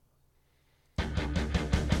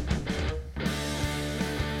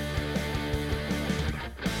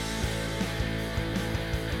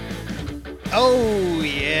Oh,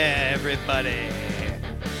 yeah, everybody.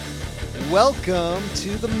 Welcome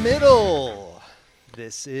to the middle.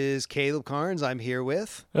 This is Caleb Carnes. I'm here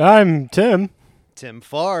with I'm Tim. Tim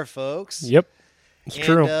Farr, folks. Yep, it's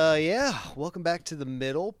true. Welcome back to the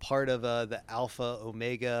middle, part of the Alpha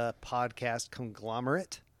Omega podcast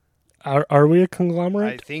conglomerate. Are we a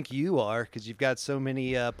conglomerate? I think you are, because you've got so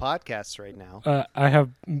many podcasts right now. I have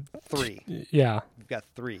 3. Yeah. You've got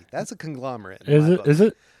 3. That's a conglomerate. Is it? Book. Is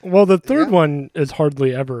it? Well, the third Yeah. one is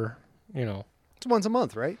hardly ever. It's once a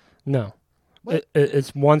month, right? No. What?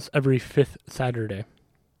 It's once every 5th Saturday.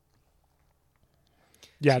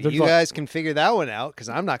 Yeah, So you guys can figure that one out, because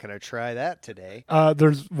I'm not going to try that today.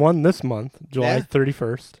 There's one this month, July Yeah?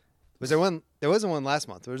 31st. Was there one? There wasn't one last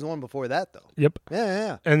month. There was one before that, though. Yep.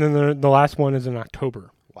 Yeah. And then the last one is in October.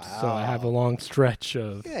 Wow. So I have a long stretch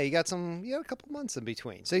of Yeah, you got a couple months in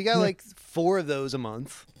between. So you got like 4 of those a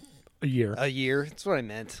month. a year. A year. That's what I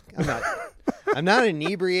meant. I'm not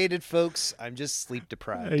inebriated, folks. I'm just sleep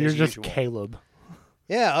deprived. You're as just usual. Caleb.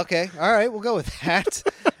 Yeah, okay. All right, we'll go with that.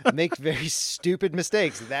 Make very stupid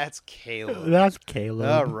mistakes. That's Caleb. That's Caleb.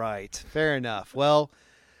 All right. Fair enough. Well,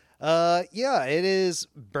 it is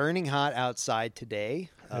burning hot outside today.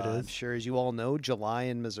 It is. I'm sure, as you all know, July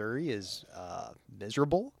in Missouri is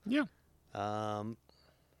miserable. Yeah.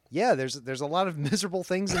 There's a lot of miserable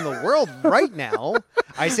things in the world right now.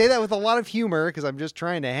 I say that with a lot of humor because I'm just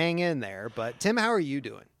trying to hang in there. But Tim, how are you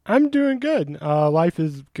doing? I'm doing good. Life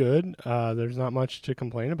is good. There's not much to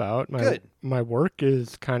complain about. Good. My work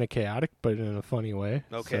is kind of chaotic, but in a funny way.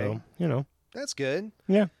 Okay. So, That's good.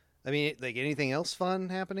 Yeah. I mean, like anything else fun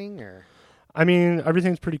happening or? I mean,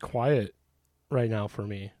 everything's pretty quiet right now for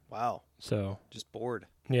me. Wow. So, Just bored.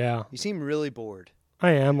 yeah, You seem really bored.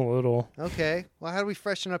 I am a little. Okay. Well, how do we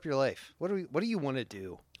freshen up your life? What do you want to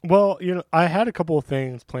do? Well, I had a couple of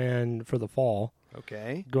things planned for the fall.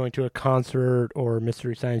 Okay. Going to a concert or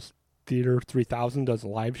Mystery Science Theater 3000 does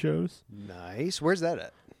live shows Nice. Where's that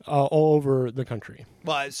at? all over the country.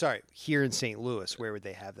 Well, sorry, here in St. Louis. Where would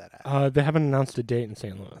they have that at? They haven't announced a date in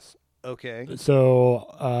St. Louis. Okay. So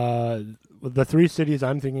the 3 cities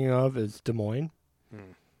I'm thinking of is Des Moines,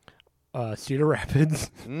 Cedar Rapids,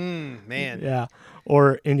 Man. yeah,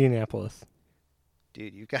 or Indianapolis.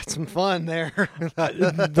 Dude, you got some fun there.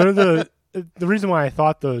 They're the reason why I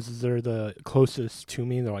thought those is they're the closest to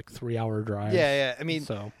me. They're like 3-hour drives. Yeah. I mean,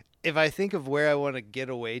 so if I think of where I want to get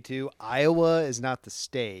away to, Iowa is not the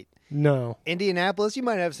state. no, Indianapolis, you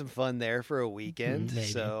might have some fun there for a weekend. Maybe.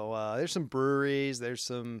 So there's some breweries. There's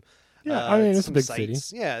some. Yeah, I mean, it's a some big sites.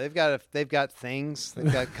 city. Yeah, they've got things.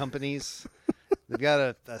 They've got companies. They've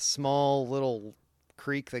got a small little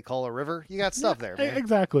creek they call a river. You got stuff there, man.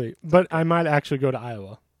 Exactly. But I might actually go to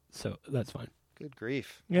Iowa, so that's fine. Good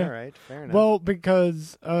grief. Yeah. All right, fair enough. Well,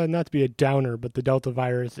 because not to be a downer, but the Delta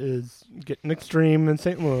virus is getting extreme in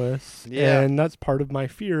St. Louis, Yeah. and that's part of my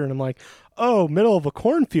fear. And I'm like, oh, middle of a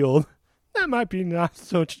cornfield, that might be not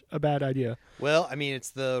such a bad idea. Well, I mean, it's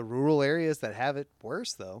the rural areas that have it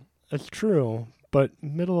worse, though. That's true, but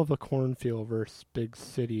middle of a cornfield versus big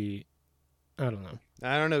city, I don't know.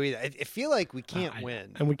 I don't know either. I feel like we can't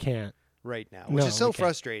win And we can't. right now, which No, is so we can't.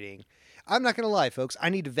 frustrating. I'm not going to lie, folks. I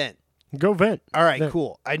need to vent. Go vent. All right, Vent.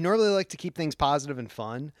 cool. I normally like to keep things positive and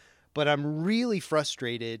fun, but I'm really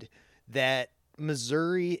frustrated that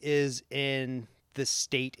Missouri is in the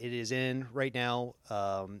state it is in right now.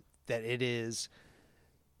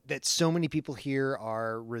 That so many people here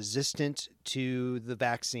are resistant to the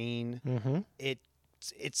vaccine. Mm-hmm.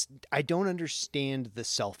 It's I don't understand the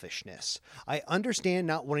selfishness. I understand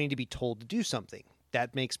not wanting to be told to do something.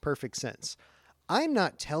 That makes perfect sense. I'm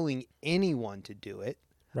not telling anyone to do it.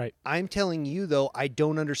 Right. I'm telling you, though, I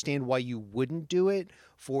don't understand why you wouldn't do it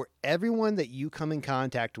for everyone that you come in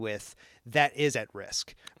contact with that is at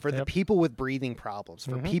risk, for the Yep. people with breathing problems,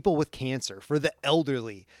 for people with cancer, for the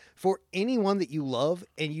elderly, for anyone that you love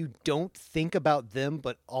and you don't think about them,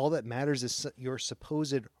 but all that matters is your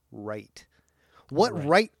supposed right. What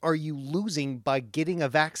right are you losing by getting a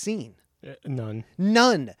vaccine? None.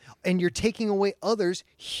 None. And you're taking away others'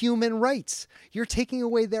 human rights. You're taking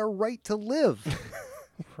away their right to live.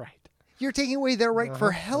 Right. You're taking away their right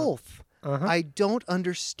for health. I don't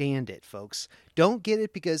understand it, folks. Don't get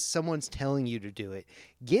it because someone's telling you to do it.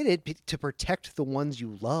 Get it to protect the ones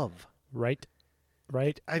you love. Right.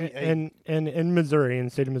 And in Missouri, in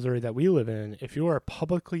the state of Missouri that we live in, if you are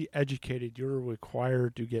publicly educated, you're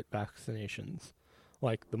required to get vaccinations.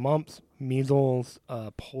 Like the mumps, measles,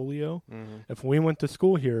 polio. If we went to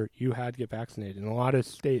school here, you had to get vaccinated. And a lot of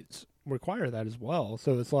states require that as well.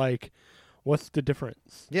 So it's like, what's the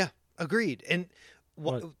difference? Yeah, agreed. And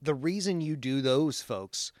the reason you do those,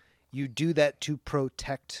 folks, you do that to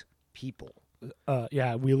protect people.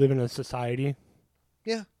 we live in a society.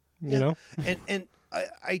 Yeah. You know? And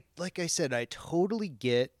I like I said, I totally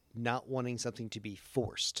get not wanting something to be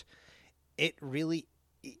forced.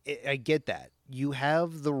 I get that. You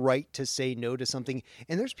have the right to say no to something.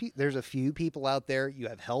 And there's a few people out there, you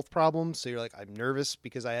have health problems. So you're like, I'm nervous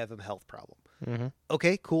because I have a health problem. Mm-hmm.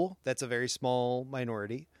 Okay, cool. That's a very small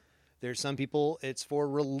minority. There's some people, it's for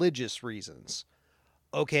religious reasons.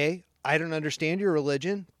 Okay, I don't understand your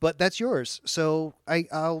religion, but that's yours. So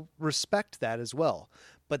I'll respect that as well.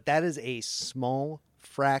 But that is a small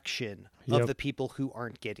fraction of the people who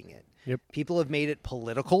aren't getting it. Yep. People have made it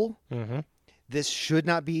political. Mm-hmm. This should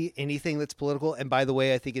not be anything that's political. And by the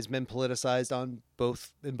way, I think it's been politicized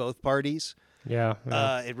in both parties. Yeah.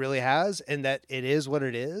 It really has, and that it is what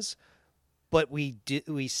it is. But we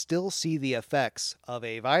still see the effects of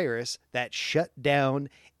a virus that shut down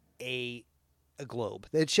a globe.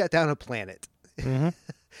 That shut down a planet. Mm-hmm.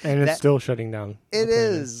 And it's still shutting down. It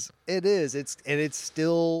is. It's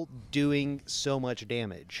still doing so much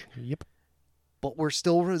damage. Yep. But we're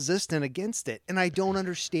still resistant against it. And I don't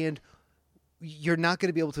understand. You're not going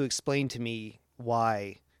to be able to explain to me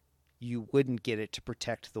why you wouldn't get it to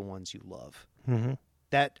protect the ones you love. Mm-hmm.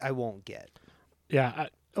 That I won't get. Yeah.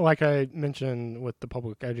 Like I mentioned with the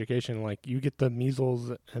public education, like you get the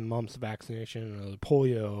measles and mumps vaccination or the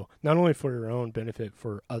polio, not only for your own benefit,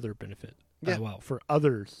 for other benefit as well, for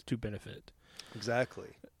others to benefit. Exactly.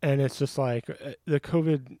 And it's just like the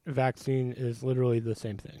COVID vaccine is literally the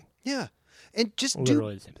same thing. Yeah. And just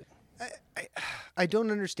literally the same thing. I don't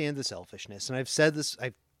understand the selfishness. And I've said this,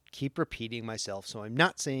 I keep repeating myself, so I'm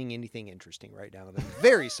not saying anything interesting right now. And I'm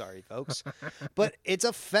very sorry, folks. But it's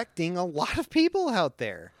affecting a lot of people out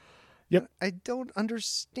there. Yep. I don't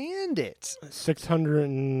understand it.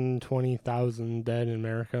 620,000 dead in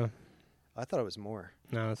America. I thought it was more.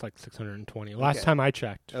 No, it's like 620. Last time I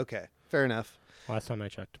checked. Okay. Fair enough. Last time I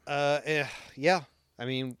checked. Yeah. I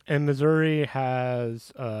mean. And Missouri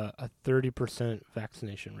has a 30%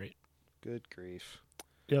 vaccination rate. Good grief.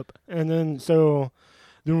 Yep. And then, so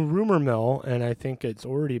the rumor mill, and I think it's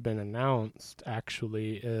already been announced,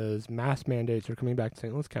 actually, is mask mandates are coming back to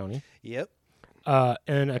St. Louis County. Yep.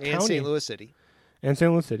 And St. Louis City. And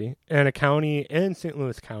St. Louis City. And a county in St.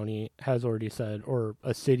 Louis County has already said, or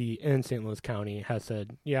a city in St. Louis County has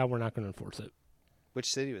said, yeah, we're not going to enforce it.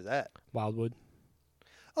 Which city was that? Wildwood.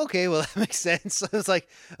 Okay, well, that makes sense. I was like,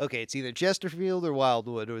 okay, it's either Chesterfield or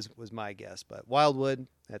Wildwood was my guess. But Wildwood,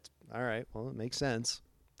 that's all right. Well, it makes sense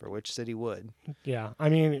for which city would. Yeah. I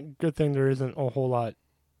mean, good thing there isn't a whole lot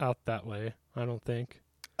out that way, I don't think.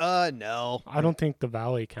 No. I don't think the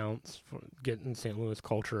Valley counts for getting St. Louis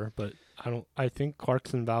culture, but I think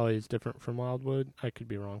Clarkson Valley is different from Wildwood. I could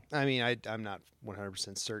be wrong. I mean, I'm not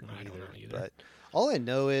 100% certain I don't know either. But all I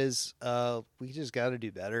know is we just got to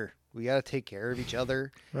do better. We got to take care of each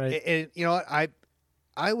other. Right. And you know what?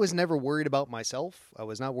 I was never worried about myself. I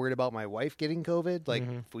was not worried about my wife getting COVID. Like,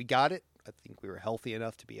 if we got it, I think we were healthy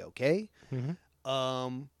enough to be okay.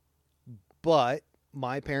 Mm-hmm. But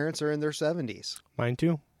my parents are in their 70s. Mine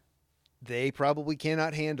too. They probably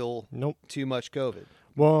cannot handle too much COVID.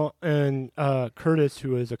 Well, and Curtis,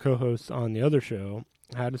 who is a co-host on the other show,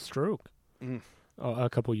 had a stroke a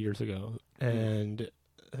couple years ago. And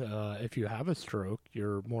if you have a stroke,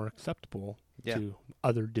 you're more acceptable to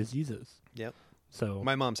other diseases. Yep. So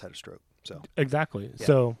my mom's had a stroke. So exactly. Yeah.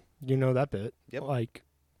 So you know that bit. Yep. Like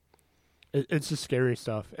it's just scary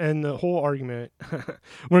stuff. And the whole argument,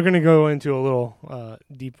 we're going to go into a little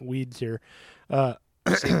deep weeds here. Did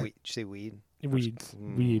you say weed? Weeds.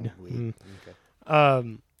 Weed. Okay. For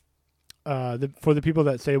the people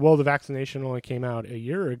that say, well, the vaccination only came out a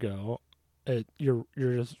year ago, you're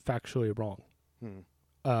just factually wrong.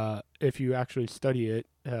 If you actually study it,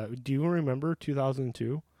 do you remember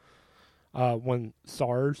 2002 when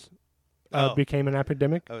SARS became an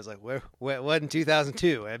epidemic? I was like, what in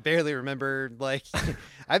 2002? I barely remember,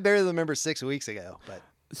 I barely remember 6 weeks ago. But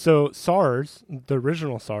so SARS, the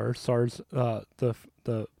original SARS, the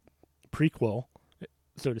prequel,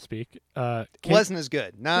 so to speak, wasn't as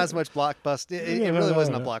good. Not as much blockbuster. It really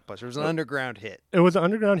wasn't a blockbuster. It was an underground hit. It was an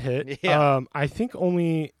underground hit. Yeah. I think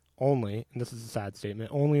only, and this is a sad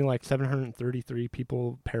statement, only like 733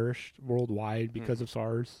 people perished worldwide because of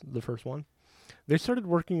SARS, the first one. They started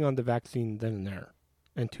working on the vaccine then and there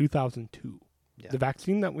in 2002. Yeah. The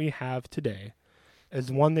vaccine that we have today is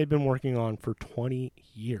one they've been working on for 20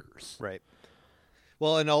 years. Right.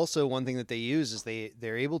 Well, and also one thing that they use is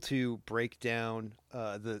they're able to break down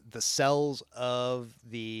the cells of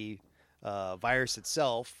the virus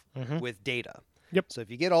itself with data. Yep. So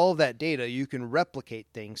if you get all of that data, you can replicate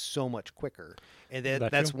things so much quicker. And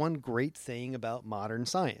that's one great thing about modern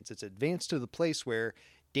science. It's advanced to the place where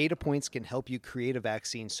data points can help you create a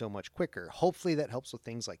vaccine so much quicker. Hopefully that helps with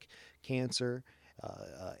things like cancer,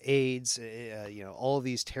 AIDS, all of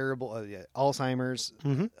these terrible Alzheimer's.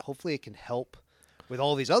 Mm-hmm. Hopefully it can help with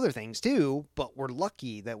all these other things too, but we're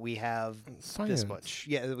lucky that we have Science. this much.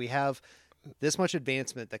 Yeah, that we have this much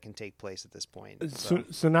advancement that can take place at this point.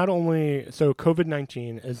 So not only,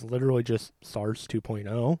 COVID-19 is literally just SARS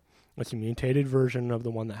 2.0. It's a mutated version of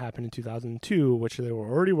the one that happened in 2002, which they were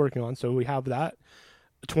already working on. So we have that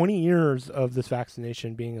 20 years of this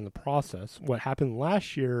vaccination being in the process. What happened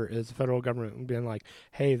last year is the federal government being like,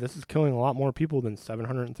 hey, this is killing a lot more people than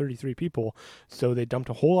 733 people. So they dumped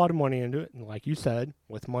a whole lot of money into it. And like you said,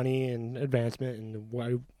 with money and advancement and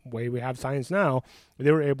the way we have science now,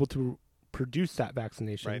 they were able to produce that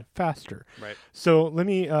vaccination faster. Right. So let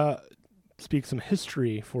me speak some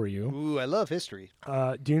history for you. Ooh, I love history.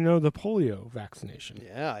 Do you know the polio vaccination?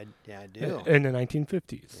 Yeah, I do. In the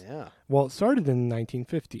 1950s. Yeah. Well, it started in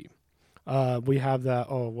 1950. We have that.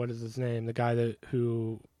 Oh, what is his name? The guy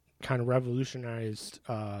who kind of revolutionized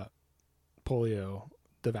polio,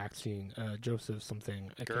 the vaccine. Joseph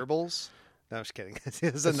something. Goebbels? No, I'm just kidding.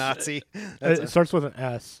 He's a Nazi. It starts with an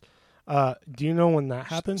S. Do you know when that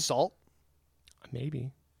happened? Salt? Maybe.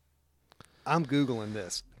 I'm Googling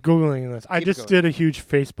this. I just did a huge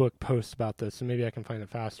Facebook post about this, and maybe I can find it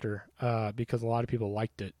faster because a lot of people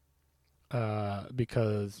liked it.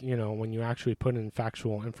 Because, when you actually put in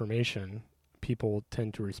factual information, people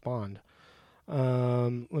tend to respond.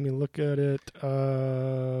 Let me look at it.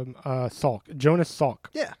 Salk. Jonas Salk.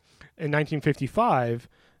 Yeah. In 1955,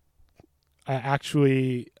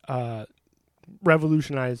 actually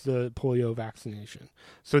revolutionized the polio vaccination.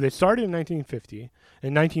 So they started in 1950.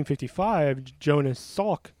 In 1955, Jonas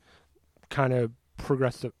Salk kind of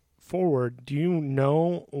progressed it forward. Do you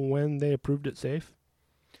know when they approved it safe?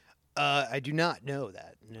 I do not know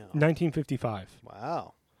that. No. 1955.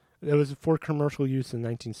 Wow. It was for commercial use in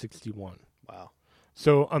 1961. Wow.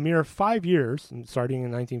 So a mere 5 years, starting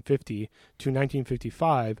in 1950 to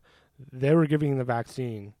 1955, they were giving the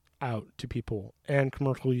vaccine out to people and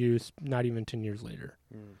commercial use not even 10 years later.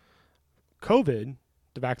 COVID,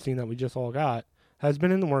 the vaccine that we just all got, has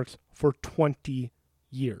been in the works for 20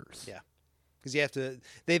 years. Yeah. Because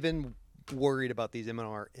they've been worried about these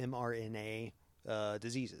mRNA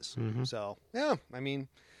diseases. Mm-hmm. So, yeah, I mean.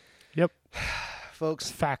 Yep.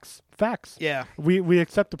 Folks. Facts. Yeah. We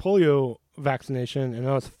accept the polio vaccination, and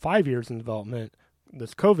now it's 5 years in development.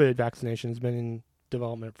 This COVID vaccination has been in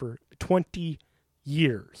development for 20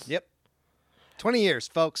 years. Yep. 20 years,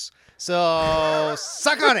 folks. So,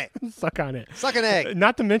 suck on it. Suck on it. Suck an egg.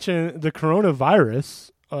 Not to mention the coronavirus,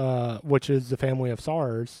 which is the family of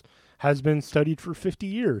SARS, has been studied for 50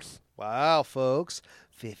 years. Wow, folks.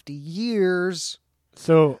 50 years.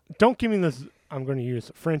 So don't give me this, I'm going to use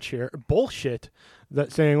French here, bullshit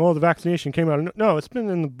that saying, oh, the vaccination came out. No, it's been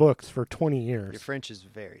in the books for 20 years. Your French is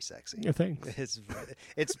very sexy. Yeah, thanks.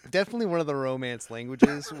 It's definitely one of the romance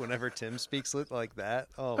languages whenever Tim speaks it like that.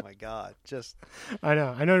 Oh, my God. I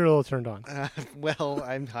know you're a little turned on. Well,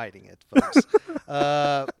 I'm hiding it, folks.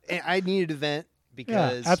 I needed to vent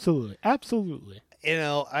because... Yeah, absolutely.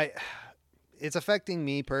 It's affecting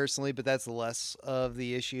me personally, but that's less of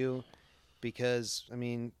the issue because,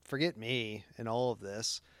 forget me and all of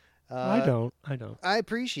this. I don't. I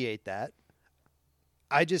appreciate that.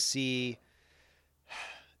 I just see,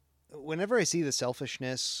 whenever I see the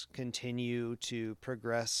selfishness continue to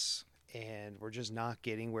progress and we're just not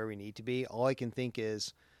getting where we need to be, all I can think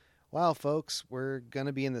is, wow, folks, we're going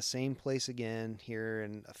to be in the same place again here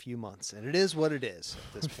in a few months. And it is what it is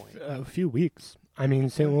at this point. A few weeks.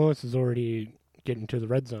 St. Louis is already getting to the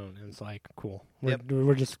red zone. And it's like, cool.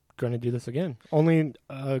 We're just going to do this again. Only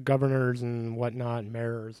governors and whatnot, and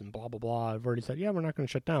mayors and blah, blah, blah, have already said, yeah, we're not going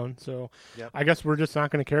to shut down. So I guess we're just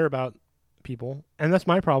not going to care about people. And that's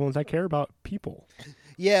my problem is I care about people.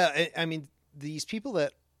 Yeah. These people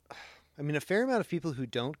that, a fair amount of people who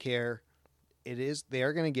don't care, they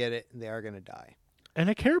are going to get it and they are going to die. And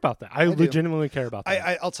I care about that. I legitimately care about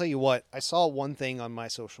that. I'll tell you what, I saw one thing on my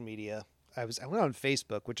social media. I went on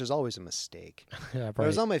Facebook, which is always a mistake. Yeah, right. I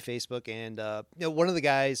was on my Facebook, and one of the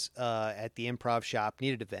guys at the Improv shop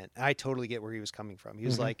needed a vent. I totally get where he was coming from. He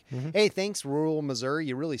was like, "Hey, thanks, rural Missouri.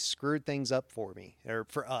 You really screwed things up for me, or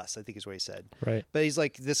for us." I think is what he said. Right. But he's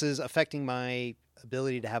like, "This is affecting my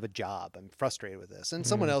ability to have a job. I'm frustrated with this." And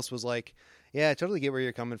someone else was like, "Yeah, I totally get where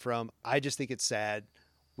you're coming from. I just think it's sad.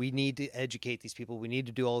 We need to educate these people. We need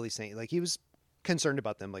to do all these things." Like he was concerned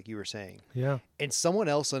about them, like you were saying. Yeah. And someone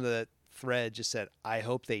else on the thread just said, I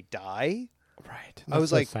hope they die. Right. I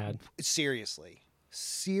was so like, sad. Seriously,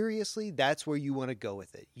 that's where you want to go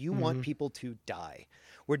with it. You want people to die.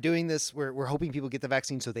 We're doing this. We're hoping people get the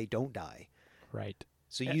vaccine so they don't die. Right.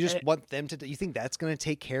 So you just want them to. You think that's going to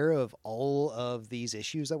take care of all of these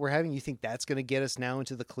issues that we're having? You think that's going to get us now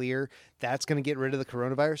into the clear? That's going to get rid of the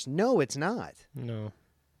coronavirus? No, it's not. No.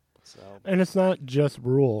 So, and it's not just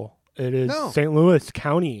rural. It is St. Louis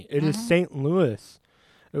County. It is St. Louis.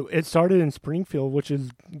 It started in Springfield, which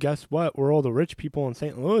is, guess what, where all the rich people in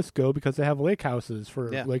St. Louis go because they have lake houses for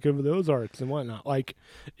Lake of the Ozarks and whatnot. Like,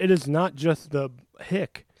 it is not just the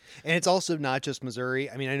hick. And it's also not just Missouri.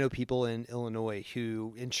 I mean, I know people in Illinois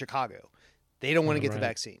in Chicago, they don't want to get the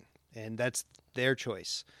vaccine, and that's their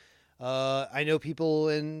choice. I know people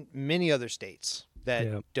in many other states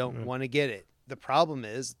that don't want to get it. The problem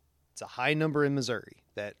is it's a high number in Missouri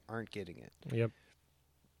that aren't getting it. Yep.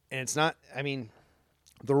 And it's not, I mean,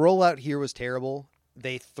 the rollout here was terrible.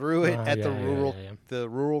 They threw it at the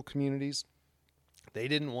rural communities. They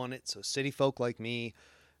didn't want it, so city folk like me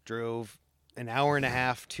drove an hour and a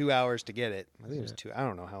half, 2 hours to get it. I think it was 2. I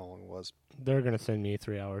don't know how long it was. They're going to send me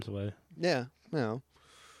 3 hours away. Yeah, no.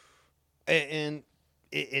 And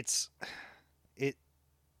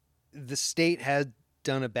the state had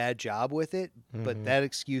done a bad job with it, but that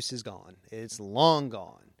excuse is gone. It's long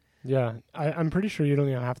gone. Yeah, I'm pretty sure you don't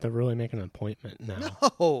even have to really make an appointment now.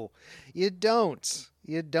 No, you don't.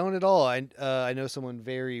 You don't at all. I know someone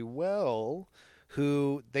very well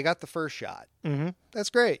who they got the first shot. Mm-hmm. That's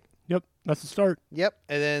great. Yep, that's the start. Yep,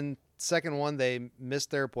 and then second one, they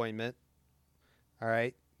missed their appointment. All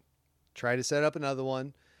right, try to set up another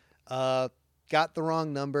one. Got the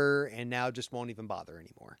wrong number, and now just won't even bother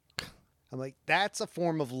anymore. I'm like, that's a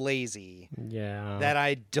form of lazy that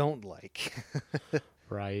I don't like.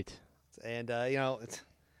 Right. And,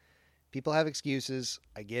 people have excuses.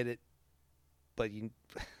 I get it. But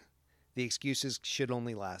the excuses should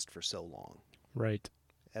only last for so long. Right.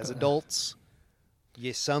 As adults,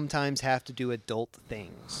 you sometimes have to do adult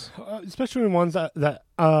things. Especially ones that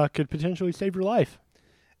could potentially save your life.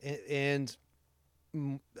 And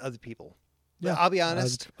other people. Yeah. I'll be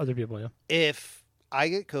honest. Other people, yeah. If I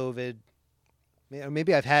get COVID,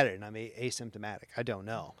 maybe I've had it and I'm asymptomatic. I don't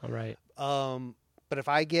know. All right. But if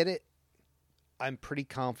I get it, I'm pretty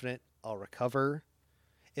confident I'll recover.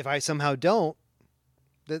 If I somehow don't,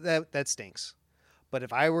 that stinks. But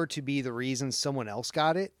if I were to be the reason someone else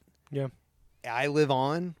got it, I live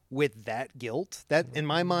on with that guilt. That in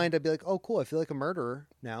my mind, I'd be like, oh, cool. I feel like a murderer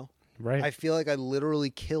now. Right. I feel like I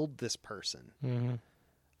literally killed this person.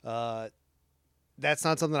 Mm-hmm. That's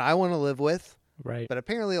not something I want to live with. Right. But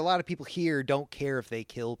apparently a lot of people here don't care if they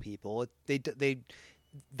kill people.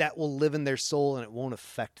 That will live in their soul and it won't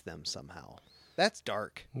affect them somehow. That's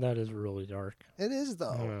dark. That is really dark. It is,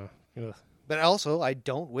 though. Yeah. But also, I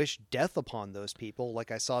don't wish death upon those people.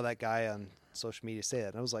 Like I saw that guy on social media say that.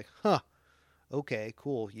 And I was like, okay,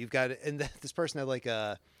 cool. You've got it. And this person had like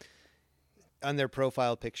on their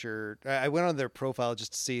profile picture. I went on their profile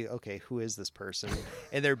just to see, okay, who is this person?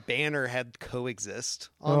 And their banner had coexist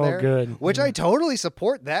on there. Good. Which I totally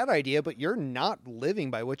support that idea, but you're not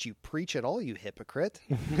living by what you preach at all, you hypocrite.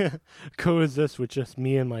 Coexist with just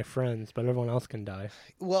me and my friends, but everyone else can die.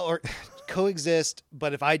 Well, or coexist,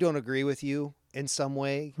 but if I don't agree with you in some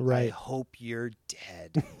way, I hope you're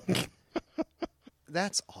dead.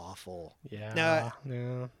 That's awful. Yeah. Now,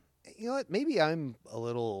 you know what? Maybe I'm a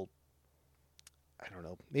little... I don't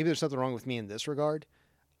know. Maybe there's something wrong with me in this regard.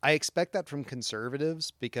 I expect that from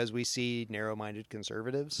conservatives because we see narrow-minded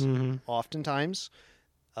conservatives oftentimes.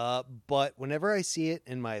 But whenever I see it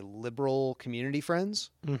in my liberal community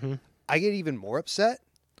friends, I get even more upset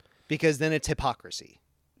because then it's hypocrisy.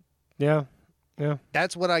 Yeah.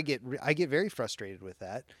 That's what I get. I get very frustrated with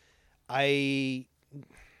that.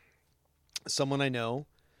 Someone I know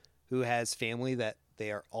who has family that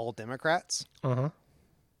they are all Democrats and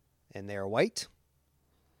they are white.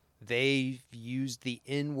 They've used the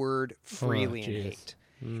N-word freely in hate.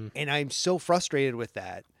 And I'm so frustrated with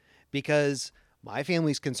that because my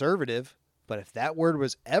family's conservative, but if that word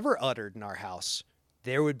was ever uttered in our house,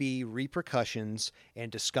 there would be repercussions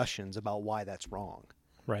and discussions about why that's wrong.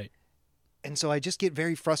 Right. And so I just get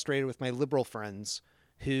very frustrated with my liberal friends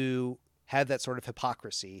who have that sort of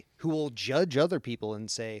hypocrisy, who will judge other people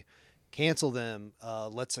and say, cancel them,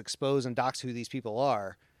 let's expose and dox who these people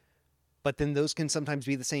are. But then those can sometimes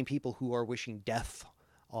be the same people who are wishing death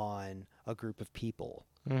on a group of people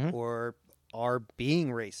or are are being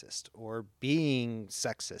racist or being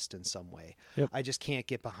sexist in some way. Yep. I just can't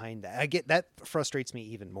get behind that. That frustrates me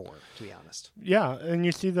even more, to be honest. Yeah, and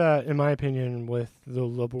you see that, in my opinion, with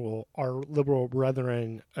our liberal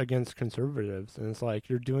brethren against conservatives, and it's like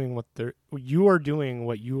you are doing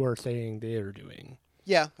what you are saying they are doing.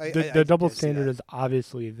 Yeah, the double standard is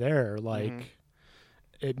obviously there. Like,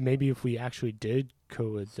 maybe if we actually did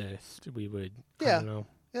coexist, we would. I don't know.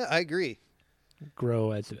 Yeah, I agree.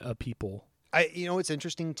 Grow as a people. What's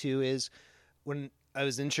interesting too is when I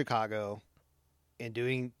was in Chicago and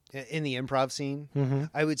doing in the improv scene,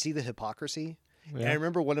 I would see the hypocrisy. Yeah. And I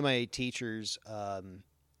remember one of my teachers,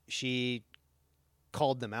 she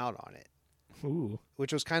called them out on it. Ooh.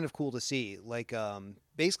 Which was kind of cool to see. Like,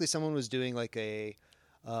 basically someone was doing like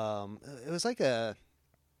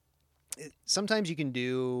sometimes you can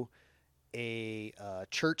do a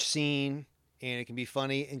church scene and it can be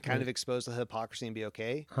funny and kind of expose the hypocrisy and be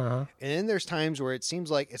okay. And then there's times where it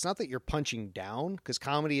seems like it's not that you're punching down, because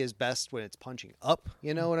comedy is best when it's punching up.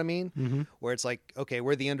 You know what I mean? Where it's like, okay,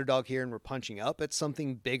 we're the underdog here and we're punching up at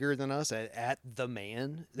something bigger than us, at the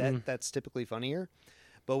man. That's typically funnier.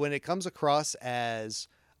 But when it comes across as,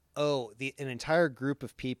 an entire group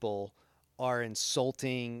of people are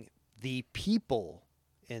insulting the people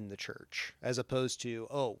in the church, as opposed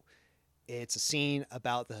to, it's a scene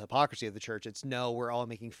about the hypocrisy of the church. It's we're all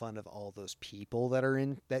making fun of all those people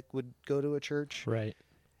that would go to a church. Right.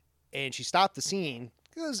 And she stopped the scene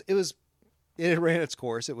because it ran its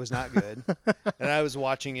course. It was not good. And I was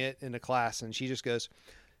watching it in a class and she just goes,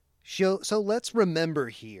 so let's remember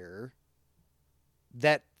here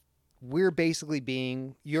that you're basically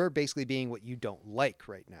being what you don't like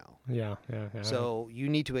right now. Yeah. So you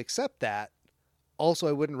need to accept that. Also,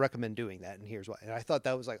 I wouldn't recommend doing that, and here's why. And I thought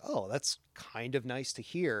that was like, that's kind of nice to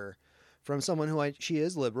hear from someone who she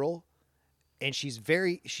is liberal, and she's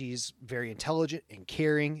very intelligent and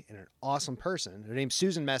caring and an awesome person. Her name's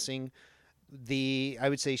Susan Messing. I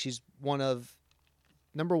would say she's one of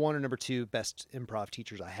number one or number two best improv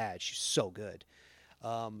teachers I had. She's so good.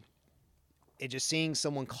 And just seeing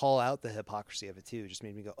someone call out the hypocrisy of it too just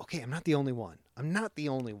made me go, okay, I'm not the only one.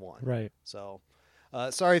 Right. So.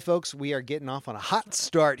 Sorry, folks, we are getting off on a hot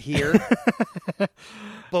start here,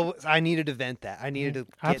 but I needed to vent that. I needed to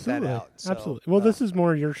get that out. So, absolutely. Well, this is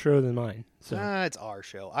more your show than mine. So it's our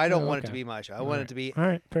show. I don't want it to be my show. I want it to be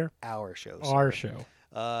fair. Our show. Our show.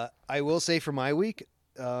 I will say for my week,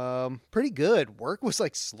 pretty good. Work was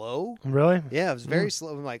like slow. Really? Yeah, it was very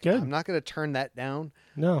slow. I'm like, I'm not going to turn that down.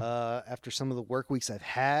 No. After some of the work weeks I've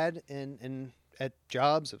had at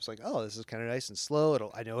jobs, it was like, this is kind of nice and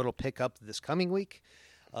slow. I know it'll pick up this coming week.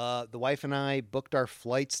 The wife and I booked our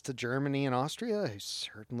flights to Germany and Austria. I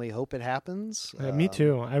certainly hope it happens. Me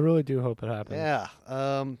too. I really do hope it happens. Yeah.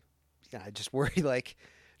 I just worry like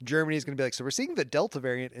Germany is going to be like, so we're seeing the Delta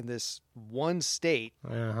variant in this one state.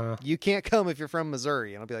 You can't come if you're from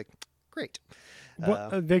Missouri. And I'll be like, great.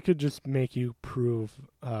 They could just make you prove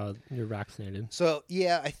you're vaccinated. So,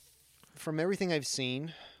 yeah, from everything I've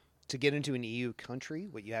seen, to get into an EU country,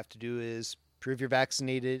 what you have to do is prove you're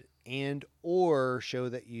vaccinated and or show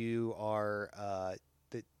that you are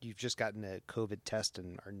that you've just gotten a COVID test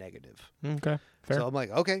and are negative. Okay, fair. So I'm like,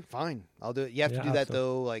 okay, fine, I'll do it. You have to do that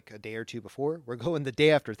though, like a day or two before. We're going the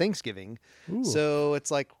day after Thanksgiving. Ooh. So it's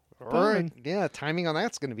like, all right, yeah, timing on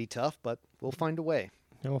that's going to be tough, but we'll find a way.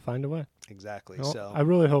 Yeah, we'll find a way. Exactly. Well, so I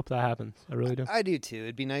really hope that happens. I really do. I do too.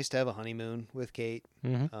 It'd be nice to have a honeymoon with Kate.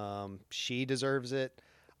 She deserves it.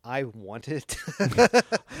 I want it.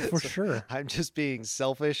 For sure. I'm just being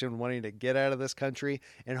selfish and wanting to get out of this country,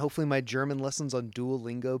 and hopefully my German lessons on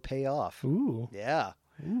Duolingo pay off. Ooh. Yeah.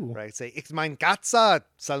 Ooh. Right. Say, it's mein Katze,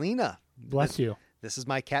 Selina. Bless you. This is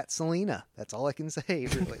my cat, Selina. That's all I can say,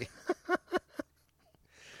 really.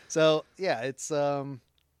 So, yeah, it's,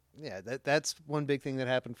 that's one big thing that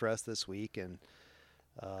happened for us this week. And,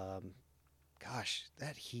 gosh,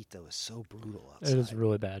 that heat, though, is so brutal outside. It is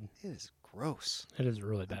really bad. It is gross. It is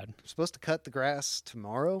really bad. I'm supposed to cut the grass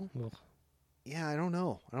tomorrow. Ugh. Yeah, I don't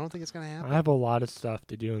know. I don't think it's going to happen. I have a lot of stuff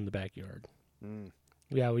to do in the backyard. Mm.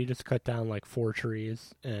 Yeah, we just cut down like 4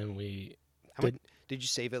 trees, and did you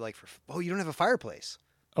save it like for? Oh, you don't have a fireplace.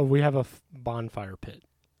 Oh, we have a bonfire pit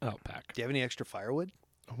out back. Do you have any extra firewood?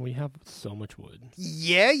 We have so much wood.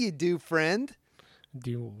 Yeah, you do, friend.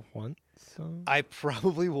 Do you want some? I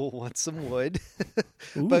probably will want some wood.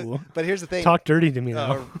 but here's the thing. Talk dirty to me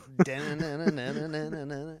now.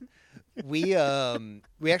 We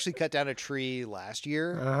actually cut down a tree last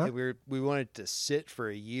year. And we wanted to sit for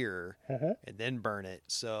a year and then burn it.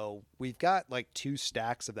 So we've got like 2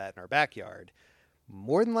 stacks of that in our backyard.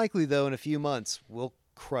 More than likely, though, in a few months, we'll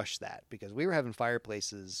crush that because we were having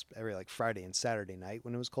fireplaces every like Friday and Saturday night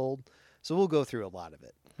when it was cold. So we'll go through a lot of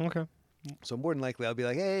it. Okay. So more than likely I'll be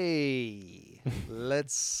like, hey,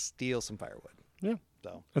 let's steal some firewood. Yeah.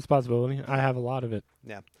 So that's a possibility. I have a lot of it.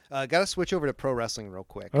 Yeah. Got to switch over to pro wrestling real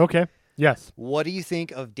quick. Okay. Yes. What do you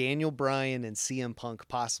think of Daniel Bryan and CM Punk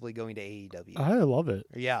possibly going to AEW? I love it.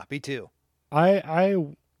 Yeah, me too.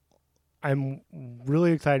 I'm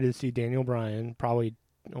really excited to see Daniel Bryan. Probably,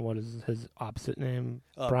 what is his opposite name?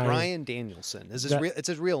 Bryan Danielson is it's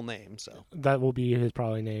his real name, so that will be his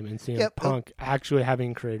probably name. And CM Punk actually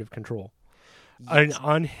having creative control, yes.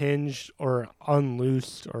 Unhinged or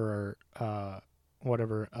unloosed or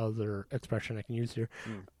whatever other expression I can use here.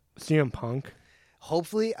 CM Punk.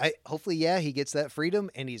 Hopefully, yeah, he gets that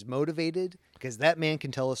freedom and he's motivated because that man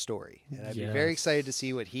can tell a story. And I'd be very excited to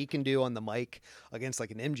see what he can do on the mic against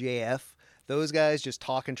like an MJF. Those guys just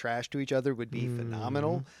talking trash to each other would be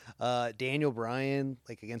phenomenal. Daniel Bryan,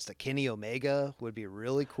 like against a Kenny Omega, would be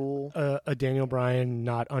really cool. A Daniel Bryan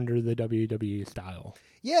not under the WWE style.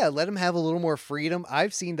 Yeah, let him have a little more freedom.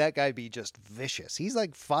 I've seen that guy be just vicious. He's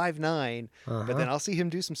like 5'9", but then I'll see him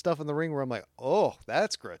do some stuff in the ring where I'm like, oh,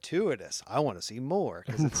 that's gratuitous. I want to see more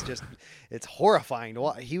because it's horrifying to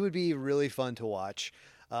watch. He would be really fun to watch.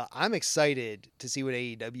 I'm excited to see what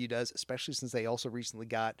AEW does, especially since they also recently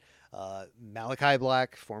got Malachi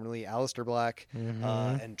Black, formerly Aleister Black,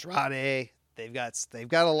 Andrade. They've got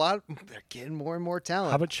a lot. They're getting more and more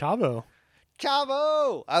talent. How about Chavo?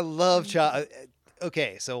 Chavo! I love Chavo.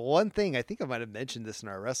 Okay, so one thing, I think I might have mentioned this in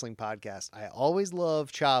our wrestling podcast. I always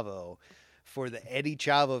love Chavo for the Eddie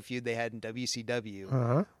Chavo feud they had in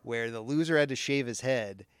WCW, where the loser had to shave his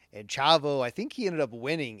head. And Chavo, I think he ended up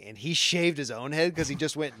winning, and he shaved his own head because he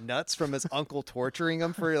just went nuts from his uncle torturing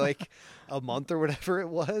him for like a month or whatever it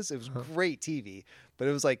was. It was great TV. But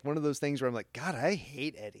it was like one of those things where I'm like, God, I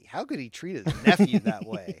hate Eddie. How could he treat his nephew that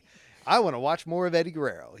way? I want to watch more of Eddie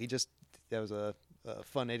Guerrero. That was a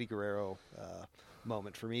fun Eddie Guerrero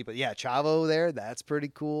moment for me. But yeah, Chavo there, that's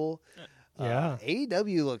pretty cool. Yeah.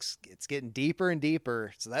 AEW it's getting deeper and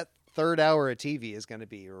deeper. So that third hour of TV is going to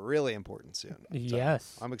be really important soon. So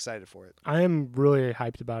yes. I'm excited for it. I am really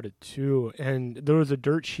hyped about it too. And there was a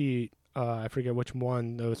dirt sheet, I forget which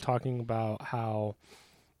one, that was talking about how,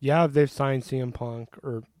 they've signed CM Punk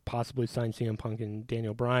or possibly signed CM Punk and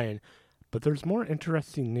Daniel Bryan, but there's more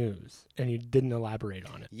interesting news, and he didn't elaborate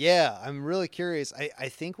on it. Yeah, I'm really curious. I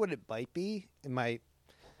think what it might be, my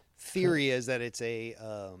theory is that it's a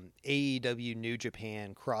AEW New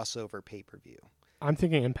Japan crossover pay-per-view. I'm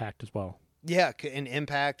thinking Impact as well. Yeah, in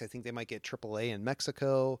Impact, I think they might get AAA in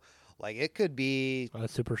Mexico. Like, it could be a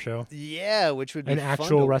super show. Yeah, which would be an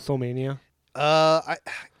actual WrestleMania.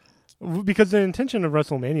 Because the intention of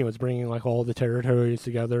WrestleMania was bringing like all the territories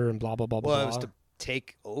together and blah blah blah blah. Well, it was to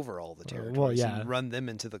take over all the territories and run them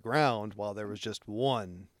into the ground while there was just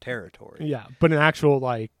one territory. Yeah, but an actual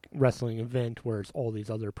like wrestling event where it's all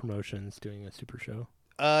these other promotions doing a super show.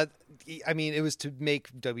 I mean, it was to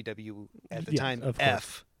make WWE at the time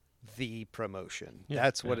the promotion. Yeah,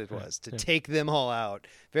 that's what it was, to take them all out.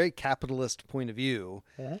 Very capitalist point of view.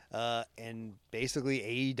 And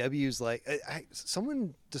basically AEW's like,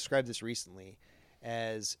 someone described this recently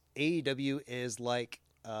as AEW is like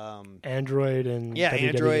Android and WWE.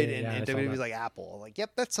 Android and WWE is like Apple. Like,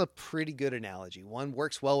 yep, that's a pretty good analogy. One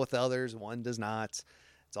works well with others, one does not.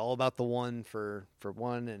 It's all about the one for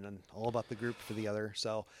one and all about the group for the other.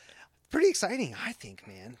 So pretty exciting, I think,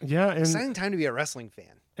 man. Yeah. And exciting time to be a wrestling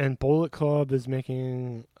fan. And Bullet Club is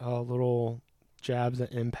making little jabs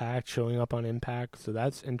at Impact, showing up on Impact. So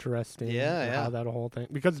that's interesting. Yeah. How that whole thing,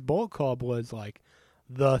 because Bullet Club was like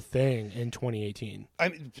the thing in 2018. I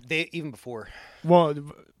mean, they even before. Well,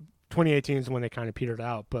 2018 is when they kind of petered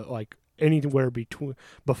out, but like anywhere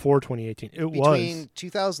before 2018, between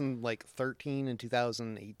 2013 and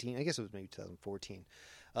 2018. I guess it was maybe 2014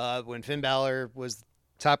 when Finn Balor was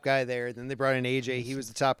top guy there. Then they brought in AJ. He was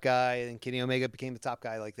the top guy, and Kenny Omega became the top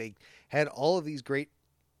guy. Like, they had all of these great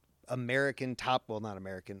Western top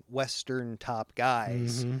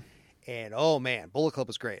guys. And oh man, Bullet Club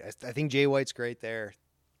was great. I think Jay White's great there.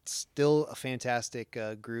 Still a fantastic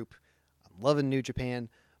group. I'm loving New Japan.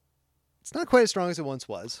 It's not quite as strong as it once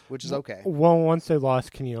was, which is okay. Well, once they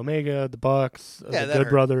lost Kenny Omega, the Bucks, the Good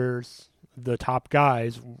Brothers, the top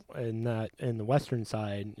guys in the Western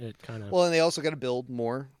side, it kind of. Well, and they also got to build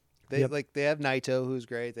more. They they have Naito, who's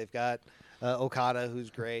great. They've got Okada,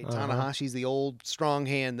 who's great. Tanahashi's the old strong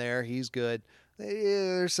hand there. He's good.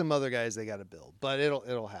 There's some other guys they got to build, but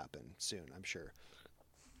it'll happen soon, I'm sure.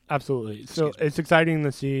 Absolutely. So it's exciting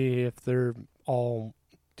to see if they're all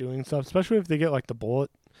doing stuff, especially if they get like the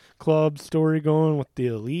Bullet Club story going with the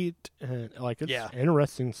Elite, and like it's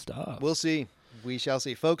interesting stuff. We'll see. We shall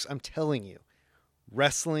see. Folks, I'm telling you,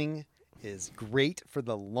 wrestling is great for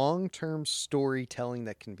the long-term storytelling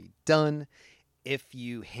that can be done if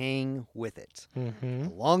you hang with it. Mm-hmm.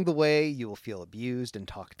 Along the way, you will feel abused and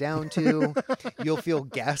talked down to. You'll feel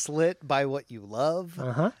gaslit by what you love.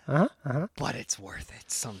 But it's worth it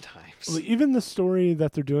sometimes. Well, even the story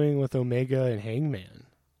that they're doing with Omega and Hangman.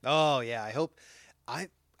 Oh, yeah. I hope... I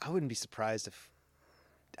wouldn't be surprised if...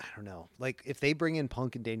 I don't know. Like, if they bring in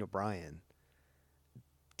Punk and Daniel Bryan...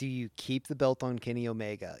 Do you keep the belt on Kenny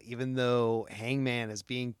Omega, even though Hangman is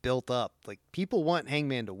being built up? Like, people want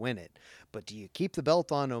Hangman to win it, but do you keep the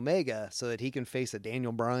belt on Omega so that he can face a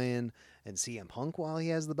Daniel Bryan and CM Punk while he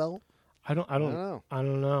has the belt? I don't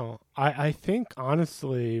know. I think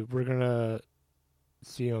honestly we're gonna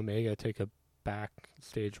see Omega take a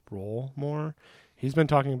backstage role more. He's been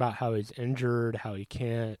talking about how he's injured, how he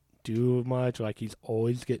can't do much, like he's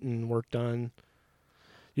always getting work done.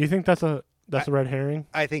 Do you think that's a red herring?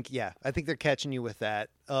 I think they're catching you with that.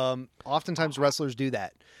 Oftentimes wrestlers do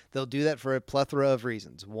that. They'll do that for a plethora of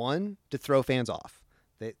reasons. One, to throw fans off.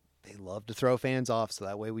 They love to throw fans off, so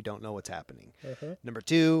that way we don't know what's happening. Number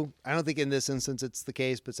two, I don't think in this instance it's the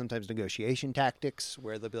case, but sometimes negotiation tactics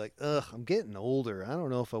where they'll be like, ugh, I'm getting older. I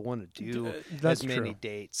don't know if I want to do as many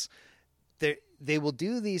dates. They will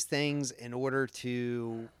do these things in order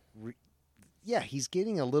to... he's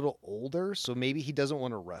getting a little older, so maybe he doesn't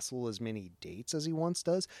want to wrestle as many dates as he once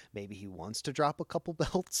does. Maybe he wants to drop a couple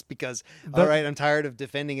belts because, all right, I'm tired of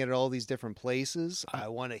defending it at all these different places. I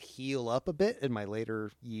want to heal up a bit in my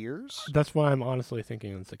later years. That's why I'm honestly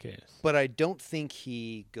thinking it's the case. But I don't think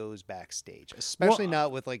he goes backstage, especially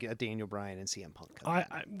not with like a Daniel Bryan and CM Punk.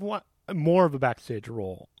 I want more of a backstage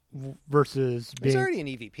role. Versus being... He's already an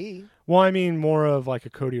EVP. Well, I mean more of like a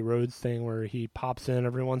Cody Rhodes thing where he pops in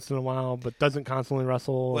every once in a while but doesn't constantly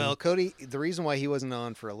wrestle. Well, Cody, the reason why he wasn't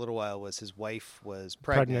on for a little while was his wife was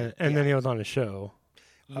pregnant. And then he was on a show.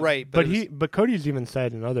 Right. But Cody's even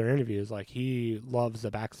said in other interviews like he loves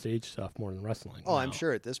the backstage stuff more than wrestling. Oh, now. I'm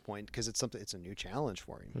sure at this point because it's a new challenge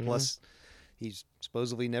for him. Mm-hmm. Plus, he's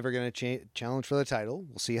supposedly never going to challenge for the title.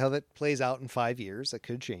 We'll see how that plays out in 5 years. That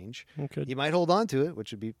could change. He might hold on to it,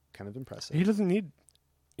 which would be kind of impressive. He doesn't need it.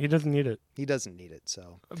 He doesn't need it.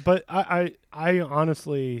 So, but I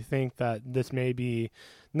honestly think that this may be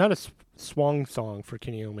not a swan song for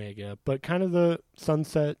Kenny Omega, but kind of the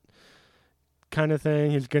sunset kind of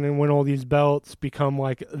thing. He's going to win all these belts, become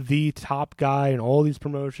like the top guy in all these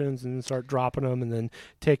promotions, and then start dropping them, and then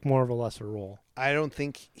take more of a lesser role. I don't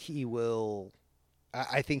think he will.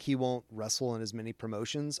 I think he won't wrestle in as many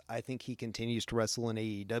promotions. I think he continues to wrestle in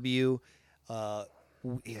AEW. I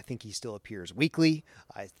think he still appears weekly.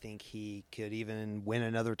 I think he could even win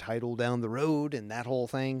another title down the road and that whole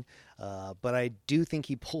thing. But I do think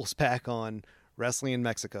he pulls back on wrestling in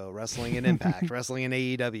Mexico, wrestling in Impact, wrestling in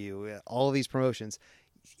AEW, all of these promotions.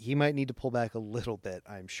 He might need to pull back a little bit,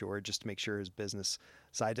 I'm sure, just to make sure his business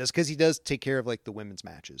side does, because he does take care of like the women's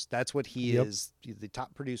matches. That's what he is, the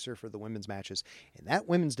top producer for the women's matches, and that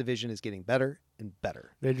women's division is getting better and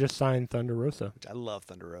better. They just signed Thunder Rosa. I love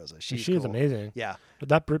Thunder Rosa. She is amazing. Yeah, but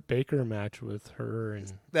that Britt Baker match with her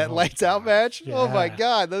and that lights out match. Yeah. Oh my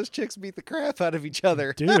God, those chicks beat the crap out of each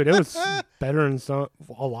other, dude. It was better than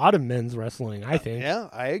a lot of men's wrestling, I think. Yeah,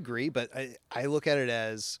 I agree, but I look at it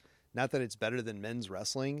as. Not that it's better than men's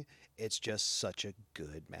wrestling. It's just such a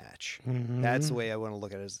good match. Mm-hmm. That's the way I want to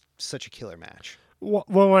look at it, as such a killer match. Well,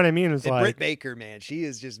 what I mean is and Britt Baker, man, she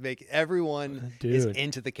is just making everyone is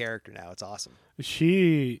into the character now. It's awesome.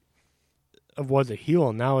 She was a heel,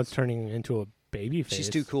 and now it's turning into a baby face. She's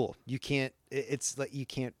too cool. You can't. It's like you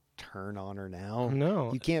can't turn on her now.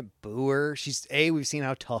 No, you can't boo her. We've seen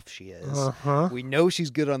how tough she is. We know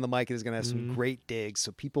she's good on the mic and is going to have some great digs.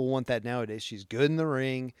 So people want that nowadays. She's good in the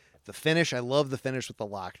ring. The finish, I love the finish with the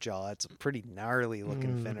lockjaw. It's a pretty gnarly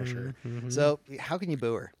looking finisher. Mm-hmm. So how can you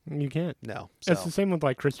boo her? You can't. No. So. It's the same with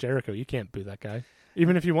like Chris Jericho. You can't boo that guy.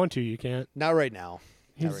 Even if you want to, you can't. Not right now.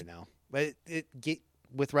 Not right now. But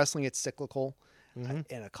with wrestling, it's cyclical. Mm-hmm.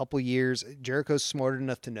 In a couple years, Jericho's smart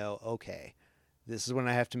enough to know, okay, this is when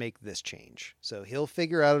I have to make this change. So he'll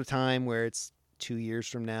figure out a time where it's 2 years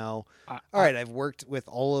from now. All right, I've worked with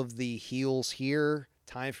all of the heels here.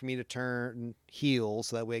 Time for me to turn heel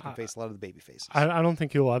so that way I can face a lot of the baby faces. I don't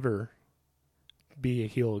think he'll ever be a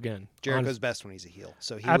heel again. Jericho's best when he's a heel.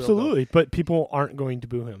 So he absolutely, but people aren't going to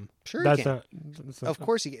boo him. Sure, that's not. Of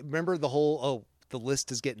course, remember the whole the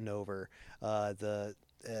list is getting over.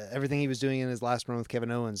 Everything he was doing in his last run with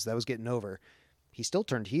Kevin Owens, that was getting over. he still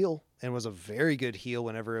turned heel and was a very good heel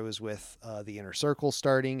whenever it was with the Inner Circle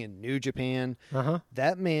starting in New Japan.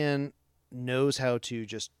 That man knows how to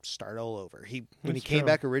just start all over. When he came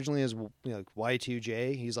back originally as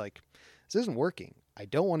Y2J, he's like, this isn't working. I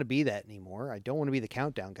don't want to be that anymore. I don't want to be the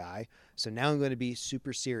countdown guy. So now I'm going to be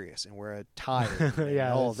super serious and wear a tie and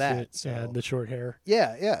all of that. So, the short hair.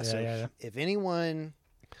 Yeah. So if anyone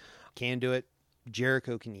can do it,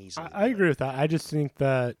 Jericho can easily. I agree with that. I just think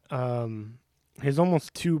that he's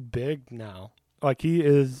almost too big now. Like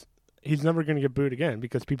he's never going to get booed again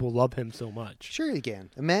because people love him so much. Sure he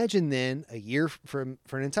can. Imagine then a year for an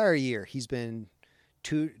entire year he's been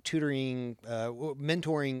mentoring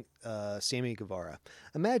Sammy Guevara.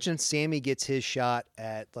 Imagine Sammy gets his shot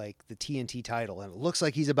at like the TNT title and it looks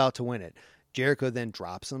like he's about to win it. Jericho then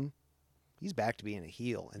drops him. He's back to being a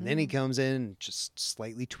heel. And then he comes in and just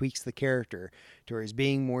slightly tweaks the character to where he's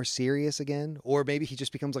being more serious again. Or maybe he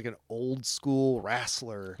just becomes like an old school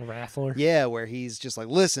wrestler. Yeah, where he's just like,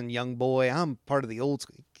 listen, young boy, I'm part of the old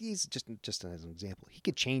school. He's just as an example. He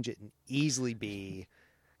could change it and easily be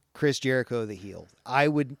Chris Jericho the heel.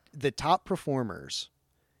 The top performers,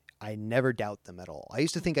 I never doubt them at all. I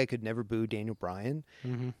used to think I could never boo Daniel Bryan,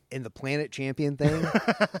 and the Planet Champion thing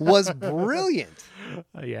was brilliant.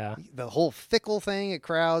 Yeah. The whole fickle thing at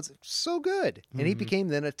crowds, so good. And he became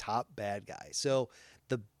then a top bad guy. So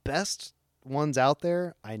the best ones out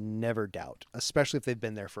there, I never doubt, especially if they've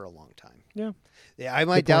been there for a long time. Yeah. I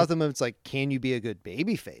might doubt them if it's like, can you be a good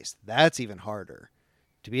babyface? That's even harder.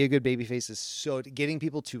 To be a good babyface is getting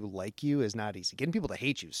people to like you is not easy. Getting people to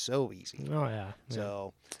hate you is so easy. Oh, yeah.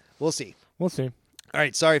 So we'll see. We'll see. All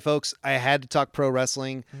right. Sorry, folks. I had to talk pro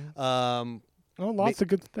wrestling. Lots of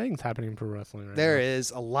good things happening in pro wrestling right now. There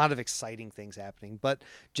is a lot of exciting things happening, but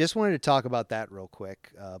just wanted to talk about that real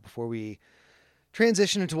quick before we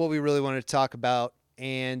transition into what we really wanted to talk about.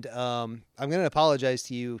 And I'm going to apologize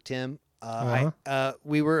to you, Tim.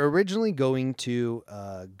 We were originally going to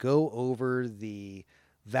go over the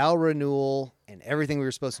vow renewal and everything we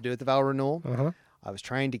were supposed to do at the vow renewal. I was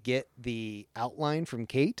trying to get the outline from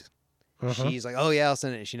Kate. She's like, oh yeah, I'll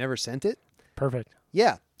send it. And she never sent it. Perfect.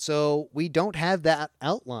 Yeah. So we don't have that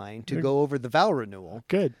outline to go over the vow renewal.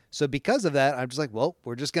 Good. So because of that, I'm just like, well,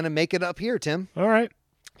 we're just going to make it up here, Tim. All right.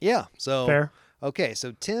 Yeah. So fair. Okay.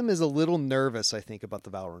 So Tim is a little nervous, I think, about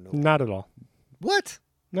the vow renewal. Not at all. What?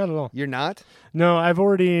 Not at all. You're not? No, I've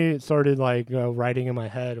already started writing in my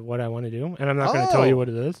head what I want to do, and I'm not going to tell you what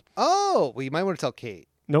it is. Oh, well, you might want to tell Kate.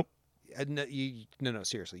 Nope. No,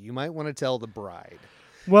 seriously. You might want to tell the bride.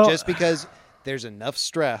 Well, just because there's enough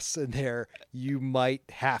stress in there, you might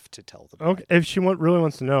have to tell the bride. Okay, if she really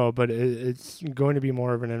wants to know, but it's going to be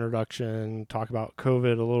more of an introduction, talk about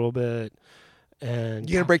COVID a little bit. And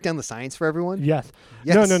you gonna break down the science for everyone? Yes.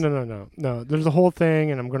 No. There's a whole thing,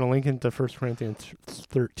 and I'm going to link into 1 Corinthians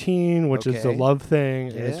 13, which is the love thing.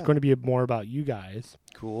 And it's going to be more about you guys.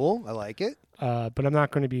 Cool. I like it. But I'm not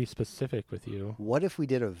going to be specific with you. What if we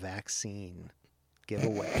did a vaccine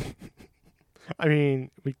giveaway? I mean,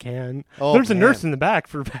 we can. There's a nurse in the back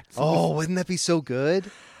for vaccines. Oh, wouldn't that be so good?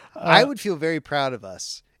 I would feel very proud of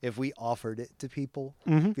us if we offered it to people.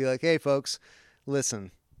 Be like, hey, folks, listen.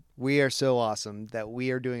 We are so awesome that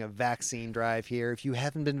we are doing a vaccine drive here. If you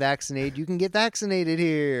haven't been vaccinated, you can get vaccinated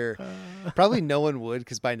here. Probably no one would,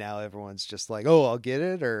 because by now everyone's just like, oh, I'll get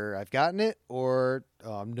it, or I've gotten it, or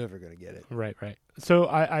oh, I'm never going to get it. Right. So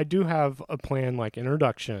I do have a plan, like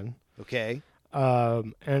introduction. Okay.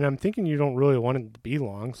 And I'm thinking you don't really want it to be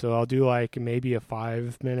long, so I'll do like maybe a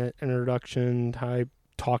 5-minute introduction type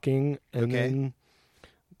talking, and then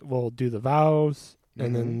we'll do the vows.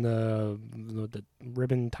 And then the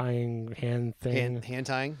ribbon tying hand thing. Hand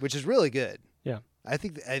tying, which is really good. Yeah. I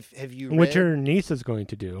think, have you Which your niece is going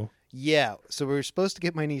to do. Yeah. So we were supposed to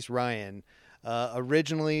get my niece Ryan.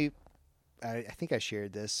 Originally, I think I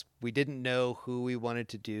shared this. We didn't know who we wanted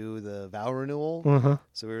to do the vow renewal.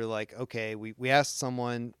 So we were like, okay, we asked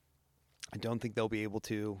someone. I don't think they'll be able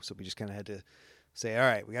to. So we just kind of had to say, all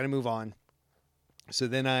right, we got to move on. So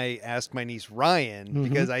then I asked my niece Ryan,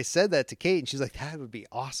 because I said that to Kate, and she's like, that would be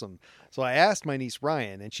awesome. So I asked my niece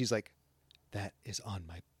Ryan, and she's like, that is on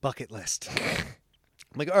my bucket list.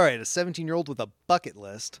 I'm like, all right, a 17-year-old with a bucket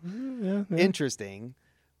list. Yeah. Interesting.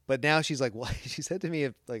 But now she's like, well, she said to me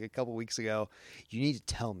like a couple weeks ago, you need to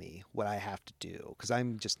tell me what I have to do, because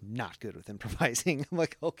I'm just not good with improvising. I'm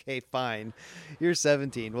like, okay, fine. You're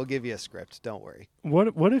 17. We'll give you a script. Don't worry.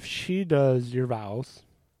 What if she does your vows?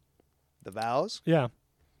 The vows? Yeah.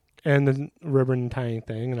 and the ribbon tying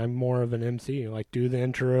thing, and I'm more of an MC. Like, do the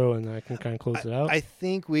intro, and I can kind of close it out. I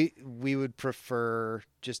think we would prefer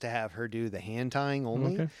just to have her do the hand tying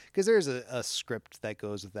only, because there's a script that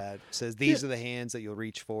goes with that. It says these are the hands that you'll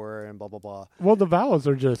reach for, and blah blah blah. Well, the vows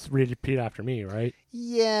are just repeat after me, right?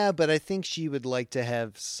 Yeah, but I think she would like to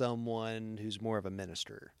have someone who's more of a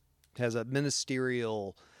minister, has a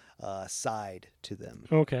ministerial side to them.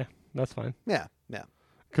 Okay, that's fine. Yeah.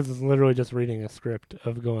 Because it's literally just reading a script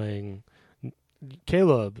of going,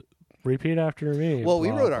 Caleb, repeat after me. Well, we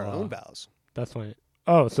wrote our own vows. That's fine.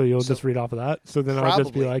 Oh, so you'll just read off of that? So then I'll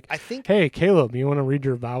just be like, hey, Caleb, you want to read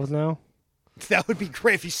your vows now? That would be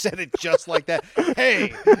great if you said it just like that.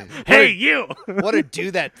 Hey, you want to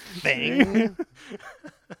do that thing?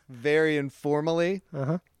 Very informally.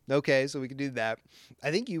 Uh-huh. Okay, so we can do that.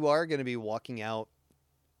 I think you are going to be walking out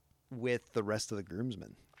with the rest of the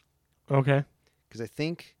groomsmen. Okay. Because I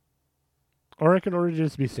think... Or I could already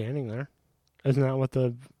just be standing there. Isn't that what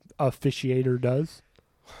the officiator does?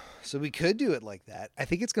 So we could do it like that. I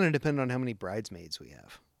think it's going to depend on how many bridesmaids we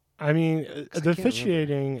have. I mean, the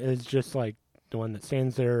officiating is just like the one that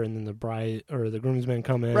stands there, and then the bride or the groomsmen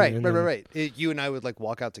come in. Right. You and I would like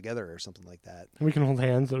walk out together or something like that. We can hold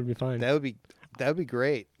hands. That would be fine. That would be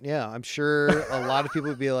great. Yeah, I'm sure a lot of people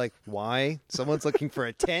would be like, "Why? Someone's looking for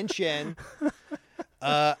attention."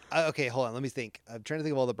 Okay, hold on. Let me think. I'm trying to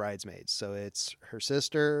think of all the bridesmaids. So it's her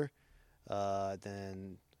sister,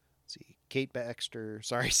 then let's see, Kate Baxter.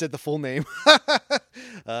 Sorry, I said the full name.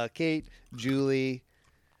 Kate, Julie,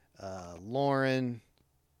 Lauren,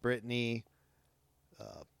 Brittany,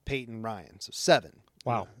 Peyton, Ryan. So 7.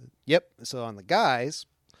 Wow. Yep. So on the guys.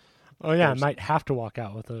 Oh yeah, I might have to walk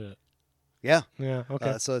out with it. Yeah. Yeah.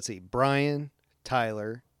 Okay. So let's see: Brian,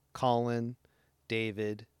 Tyler, Colin,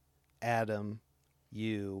 David, Adam,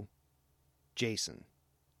 you, Jason,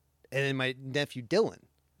 and then my nephew Dylan.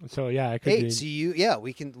 So yeah, I could. 8. So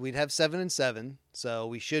we'd have 7 and 7, so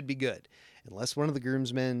we should be good, unless one of the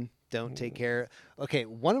groomsmen don't take care. Okay,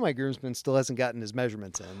 one of my groomsmen still hasn't gotten his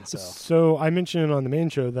measurements in. So I mentioned on the main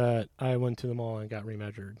show that I went to the mall and got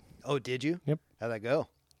remeasured. Oh, did you? Yep. How'd that go?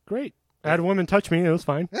 Great. I had a woman touch me. It was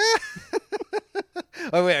fine.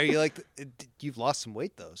 Oh wait, are you like you've lost some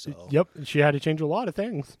weight though? So yep, she had to change a lot of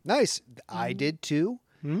things. Nice. I did too,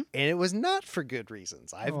 and it was not for good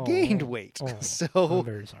reasons. I've gained weight, so I'm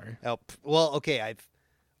very sorry. Oh, well, okay,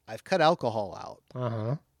 I've cut alcohol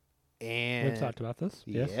out. And we've talked about this.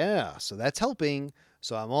 Yes. Yeah, so that's helping.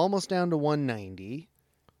 So I'm almost down to 190.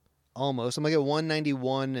 Almost. I'm gonna get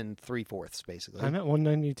 191 and 3/4 basically. I'm at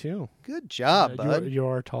 192. Good job, bud. You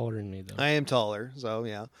are taller than me though. I am taller, so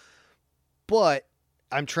yeah. But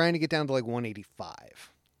I'm trying to get down to like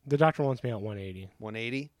 185. The doctor wants me at 180.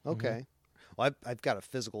 180? Okay. Well, I've got a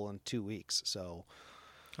physical in 2 weeks, so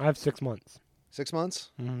I have 6 months. 6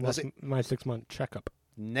 months? That's my 6-month checkup.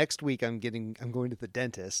 Next week I'm going to the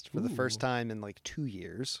dentist for the first time in like 2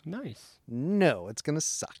 years. Nice. No, it's gonna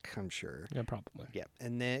suck, I'm sure. Yeah, probably. Yeah,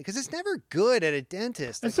 and then because it's never good at a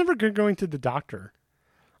dentist. It's never good going to the doctor.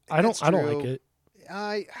 I don't like it.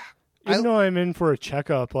 Even though I'm in for a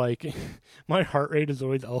checkup, like my heart rate is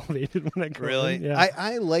always elevated when I go. Really? In. Yeah.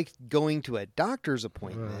 I like going to a doctor's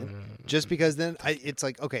appointment just because then it's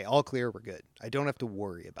like, okay, all clear, we're good. I don't have to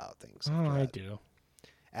worry about things. I do.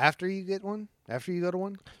 After you get one? After you go to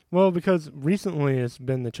one? Well, because recently it's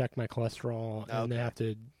been to check my cholesterol, and they have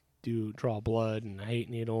to draw blood, and I hate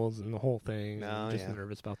needles and the whole thing. I'm just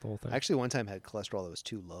nervous about the whole thing. I actually one time had cholesterol that was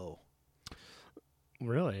too low.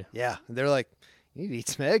 Really? Yeah. They're like, you need to eat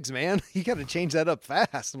some eggs, man. You got to change that up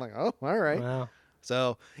fast. I'm like, oh, all right. Wow.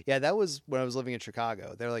 So, yeah, that was when I was living in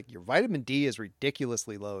Chicago. They're like, your vitamin D is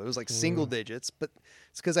ridiculously low. It was like single digits, but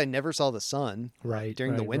it's because I never saw the sun. Right.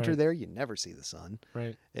 During the winter there, you never see the sun.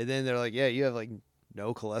 Right. And then they're like, yeah, you have like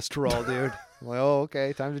no cholesterol, dude. I'm like, oh,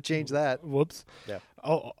 okay, time to change that. Whoops. Yeah.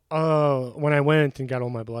 Oh, when I went and got all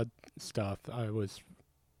my blood stuff, I was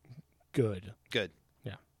good. Good.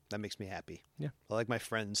 Yeah. That makes me happy. Yeah. I like my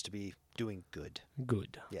friends to be doing good.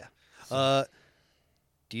 Good. Yeah. So.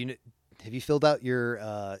 Have you filled out your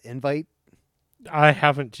invite? I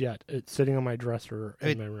haven't yet. It's sitting on my dresser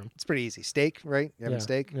in my room. It's pretty easy. Steak, right? You having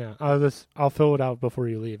steak? Yeah. I'll fill it out before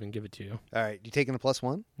you leave and give it to you. All right. You taking a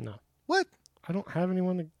 +1? No. What? I don't have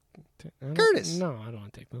anyone to... Curtis. No, I don't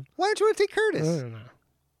want to take them. Why don't you want to take Curtis? No.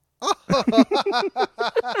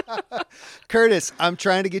 Oh. Curtis, I'm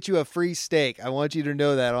trying to get you a free steak. I want you to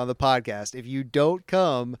know that on the podcast. If you don't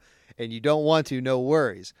come and you don't want to, no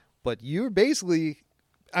worries. But you're basically...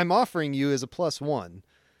 I'm offering you as a +1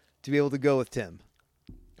 to be able to go with Tim.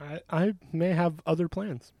 I may have other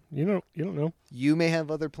plans. You don't know. You may have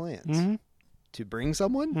other plans. Mm-hmm. To bring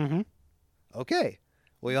someone? Mm-hmm. Okay.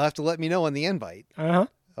 Well, you'll have to let me know on the invite. Uh-huh.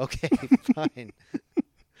 Okay, fine.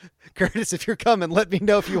 Curtis, if you're coming, let me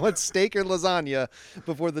know if you want steak or lasagna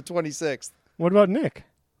before the 26th. What about Nick?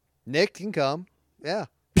 Nick can come. Yeah.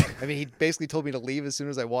 I mean, he basically told me to leave as soon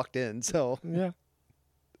as I walked in. So, yeah.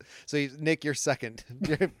 So, Nick, you're second.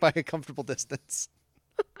 You're by a comfortable distance.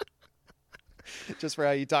 Just for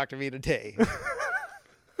how you talked to me today.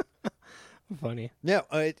 Funny. Yeah,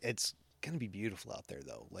 it's going to be beautiful out there,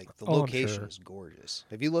 though. Like, the location is gorgeous.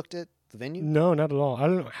 Have you looked at the venue? No, not at all. I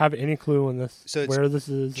don't have any clue on this. So where this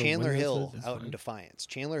is. Chandler Hill out in Defiance.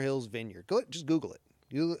 Chandler Hill's Vineyard. Go just Google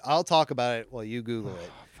it. I'll talk about it while you Google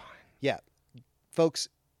it. Fine. Yeah. Folks,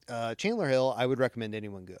 Chandler Hill, I would recommend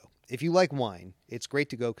anyone go. If you like wine, it's great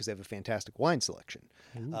to go because they have a fantastic wine selection.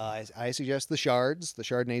 I suggest the Shards. The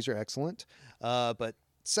Chardonnays are excellent. But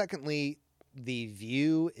secondly, the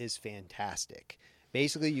view is fantastic.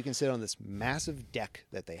 Basically, you can sit on this massive deck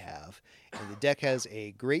that they have, and the deck has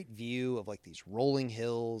a great view of like these rolling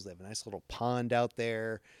hills. They have a nice little pond out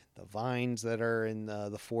there, the vines that are in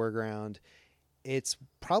the foreground. It's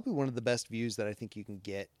probably one of the best views that I think you can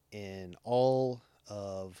get in all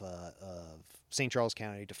of St. Charles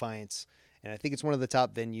County, Defiance, and I think it's one of the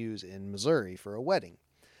top venues in Missouri for a wedding.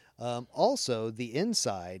 Also, the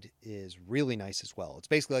inside is really nice as well. It's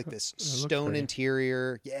basically like this stone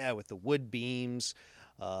interior, with the wood beams.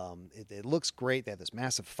 It looks great. They have this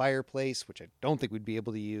massive fireplace, which I don't think we'd be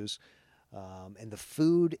able to use. And the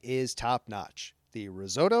food is top notch. The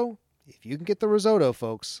risotto, if you can get the risotto,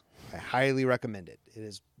 folks, I highly recommend it. It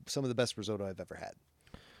is some of the best risotto I've ever had.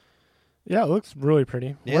 Yeah, it looks really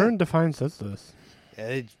pretty. Yeah. Where in Defiance is this?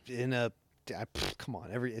 Come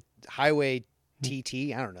on, highway TT,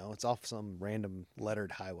 I don't know. It's off some random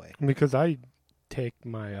lettered highway. Because I take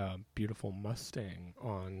my beautiful Mustang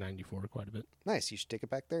on 94 quite a bit. Nice. You should take it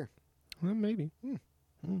back there. Well, maybe.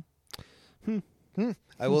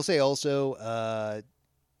 I will say also,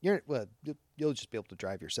 you'll just be able to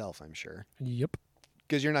drive yourself, I'm sure. Yep.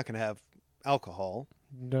 Because you're not going to have alcohol.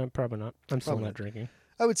 No, probably not. I'm still not drinking.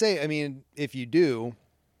 I would say, I mean, if you do,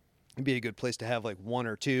 it'd be a good place to have like one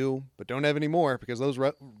or two, but don't have any more because those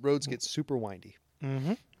roads get super windy.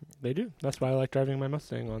 Mm-hmm. They do. That's why I like driving my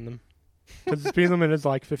Mustang on them. Because the speed limit is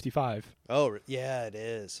like 55. Oh, yeah, it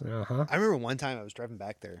is. Uh-huh. I remember one time I was driving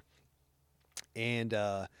back there, and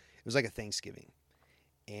it was like a Thanksgiving.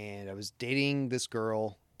 And I was dating this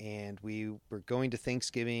girl, and we were going to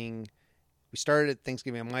Thanksgiving. We started at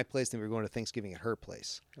Thanksgiving at my place, then we were going to Thanksgiving at her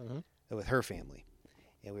place with her family.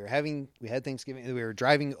 And we had Thanksgiving, and we were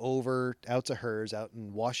driving out to hers out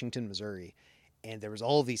in Washington, Missouri. And there was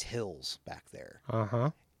all these hills back there.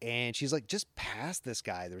 Uh-huh. And she's like, just pass this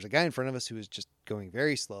guy. There was a guy in front of us who was just going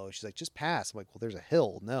very slow. She's like, just pass. I'm like, well, there's a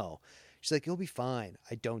hill. No. She's like, you'll be fine.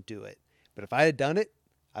 I don't do it. But if I had done it,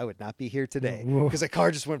 I would not be here today. Because the car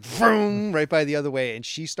just went vroom right by the other way. And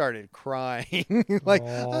she started crying. Like,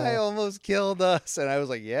 I almost killed us. And I was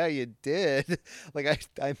like, yeah, you did. Like,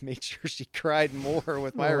 I made sure she cried more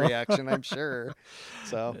with my reaction, I'm sure.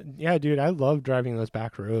 So, yeah, dude, I love driving those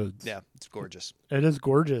back roads. Yeah, it's gorgeous. It is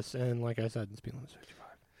gorgeous. And like I said, the speed limit is 55.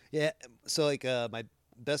 Yeah. So, like, my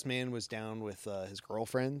best man was down with his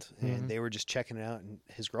girlfriend, and they were just checking it out. And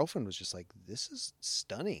his girlfriend was just like, this is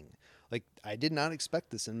stunning. Like, I did not expect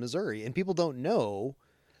this in Missouri. And people don't know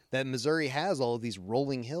that Missouri has all of these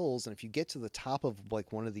rolling hills. And if you get to the top of,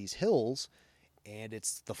 like, one of these hills and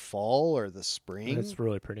it's the fall or the spring. It's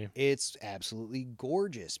really pretty. It's absolutely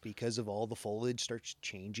gorgeous because of all the foliage starts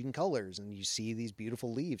changing colors and you see these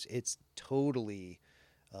beautiful leaves. It's totally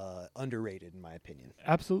underrated, in my opinion.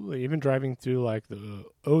 Absolutely. Even driving through, like, the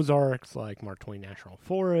Ozarks, like Mark Twain National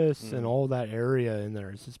Forest and all that area in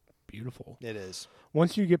there is just beautiful. It is.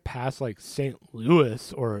 Once you get past like St.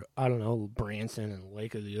 Louis or I don't know, Branson and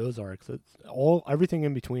Lake of the Ozarks, everything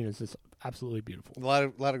in between is just absolutely beautiful. A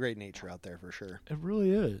lot of great nature out there for sure. It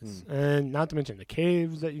really is. And not to mention the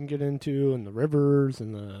caves that you can get into and the rivers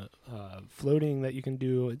and the floating that you can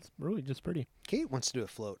do. It's really just pretty. Kate wants to do a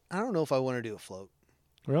float. I don't know if I want to do a float.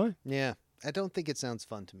 Really? Yeah. I don't think it sounds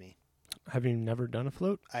fun to me. Have you never done a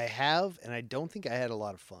float? I have, and I don't think I had a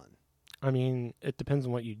lot of fun. I mean, it depends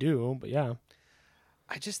on what you do, but yeah.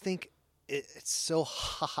 I just think it's so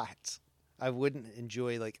hot. I wouldn't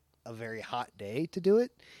enjoy like a very hot day to do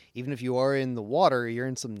it. Even if you are in the water, you're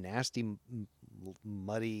in some nasty,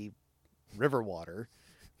 muddy river water.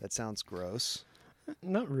 That sounds gross.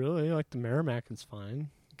 Not really. Like the Merrimack is fine.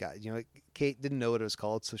 God, Kate didn't know what it was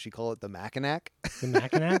called, so she called it the Mackinac. The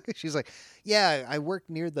Mackinac? She's like, yeah, I worked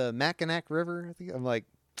near the Mackinac River. I think I'm like,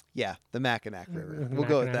 yeah, the Mackinac River. We'll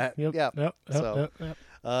go with that. Yep. Yeah.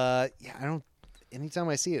 I don't. Anytime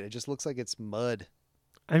I see it, it just looks like it's mud.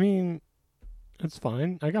 I mean, It's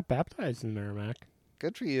fine. I got baptized in Merrimack.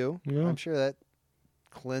 Good for you. Yeah. I'm sure that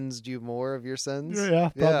cleansed you more of your sins. Yeah,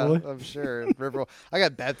 probably. Yeah, I'm sure. I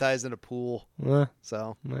got baptized in a pool.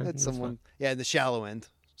 So it's someone. Fun. Yeah, in the shallow end.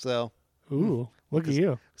 So. Ooh, look at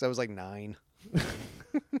you. Because I was like 9.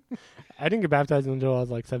 I didn't get baptized until I was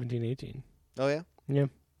like 17, 18. Oh, yeah? Yeah.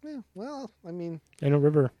 Yeah, well, I mean. In a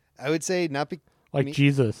river. I would say not like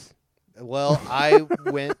Jesus. Well, I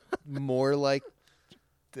went more like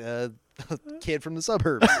the kid from the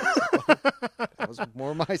suburbs. That was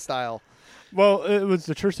more my style. Well, it was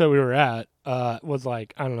the church that we were at was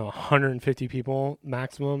like, I don't know, 150 people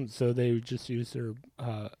maximum. So they would just use their,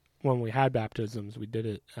 when we had baptisms, we did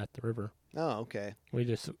it at the river. Oh, okay. We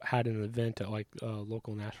just had an event at like a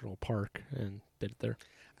local national park and did it there.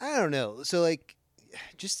 I don't know. So like,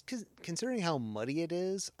 just considering how muddy it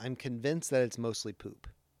is, I'm convinced that it's mostly poop.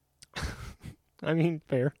 I mean,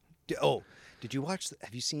 fair. Did you watch,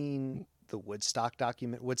 have you seen the Woodstock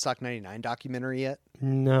 99 documentary yet?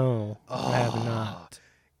 No, I have not.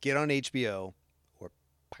 Get on HBO or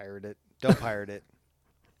pirate it. Don't pirate it.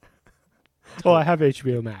 Well, I have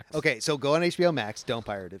HBO Max. Okay, so go on HBO Max. Don't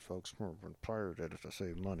pirate it, folks. Pirate it to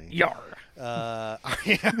save money. Yar.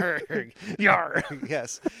 Yar.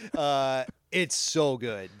 Yes. It's so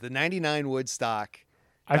good. The 99 Woodstock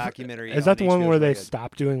documentary. Is that the one where they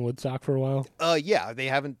stopped doing Woodstock for a while? Yeah, they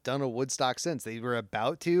haven't done a Woodstock since. They were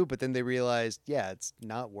about to, but then they realized, it's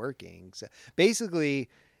not working. So basically,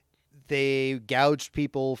 they gouged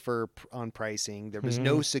people on pricing. There was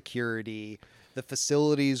no security. The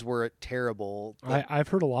facilities were terrible. I've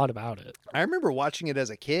heard a lot about it. I remember watching it as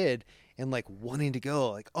a kid and like wanting to go,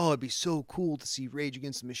 like, oh, it'd be so cool to see Rage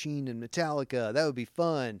Against the Machine and Metallica. That would be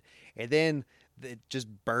fun. And then it just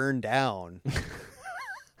burned down.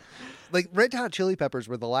 Like Red Hot Chili Peppers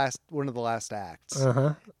were one of the last acts,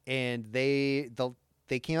 and they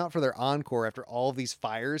came out for their encore after all of these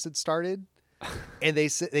fires had started, and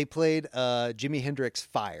they played Jimi Hendrix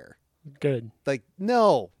Fire. Good. Like,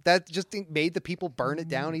 no, that just made the people burn it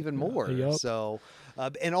down even more. Yep. So,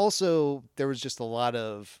 and also there was just a lot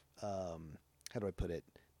of how do I put it?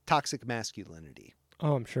 Toxic masculinity.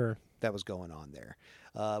 Oh, I'm sure that was going on there.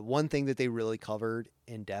 One thing that they really covered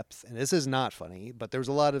in depth, and this is not funny, but there was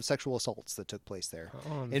a lot of sexual assaults that took place there,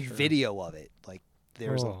 and video of it. Like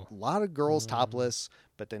there was a lot of girls topless,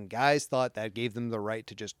 but then guys thought that gave them the right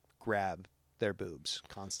to just grab their boobs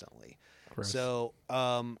constantly. Gross. So,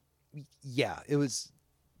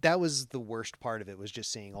 that was the worst part of it, was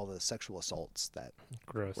just seeing all the sexual assaults that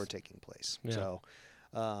were taking place. Yeah. So,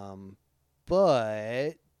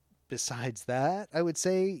 but besides that, I would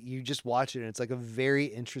say you just watch it and it's like a very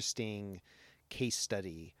interesting case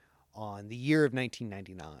study on the year of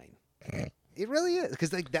 1999. It really is,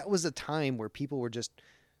 because like that was a time where people were just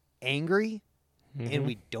angry, and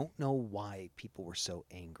we don't know why people were so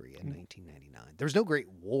angry in 1999. There was no Great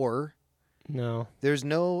War. No. There's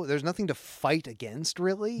nothing to fight against,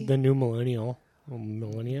 really. The new millennium.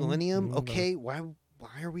 Okay, why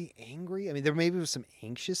are we angry? I mean, there maybe was some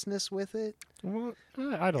anxiousness with it. Well,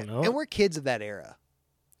 I don't know. And we're kids of that era.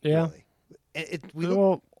 Yeah.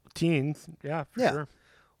 Really. Teens. Yeah, for sure.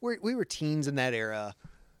 We were teens in that era.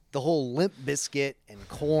 The whole Limp Bizkit and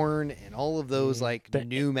Korn and all of those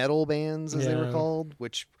new metal bands, as they were called,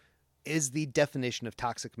 which is the definition of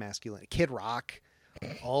toxic masculinity. Kid Rock,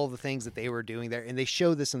 all the things that they were doing there. And they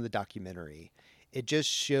show this in the documentary. It just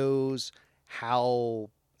shows how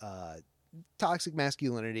toxic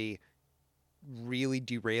masculinity really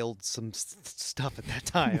derailed some stuff at that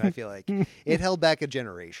time. I feel like it held back a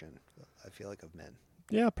generation, I feel like, of men.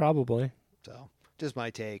 Yeah, probably. So just my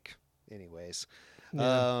take. Anyways.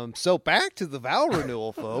 Yeah. So back to the vow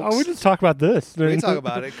renewal, folks. Oh, we just talk about this. We talk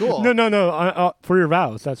about it. Cool. No. For your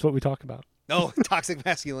vows, that's what we talk about. Oh, toxic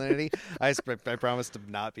masculinity. I promise to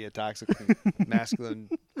not be a toxic masculine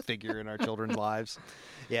figure in our children's lives.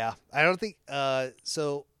 Yeah, I don't think.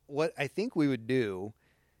 So what I think we would do.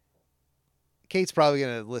 Kate's probably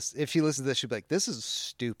gonna listen. If she listens to this, she'll be like, "This is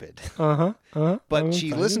stupid." But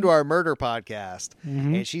she listened to our murder podcast,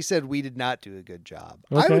 and she said we did not do a good job.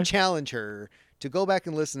 Okay. I would challenge her to go back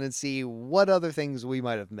and listen and see what other things we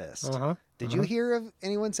might have missed. Did you hear of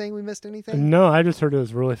anyone saying we missed anything? No, I just heard it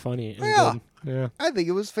was really funny. And yeah. I think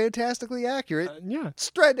it was fantastically accurate. Yeah.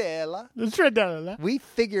 Stradella. We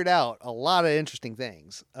figured out a lot of interesting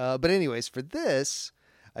things. But anyways, for this,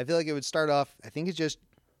 I feel like it would start off, I think it's just,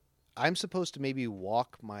 I'm supposed to maybe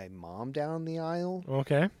walk my mom down the aisle.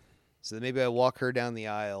 Okay. So then maybe I walk her down the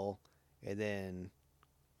aisle, and then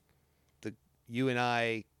you and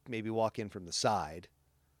I maybe walk in from the side.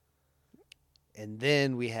 And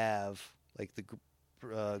then we have like the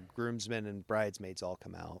groomsmen and bridesmaids all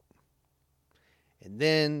come out. And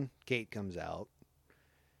then Kate comes out.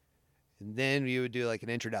 And then you would do like an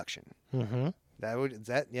introduction. Mm-hmm.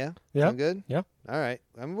 Yeah? Yeah. Sound good? Yeah. All right.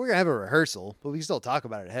 I mean, we're going to have a rehearsal, but we can still talk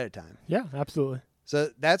about it ahead of time. Yeah, absolutely. So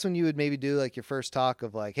that's when you would maybe do like your first talk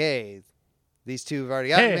of like, hey, these two have already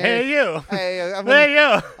got married. Hey, you.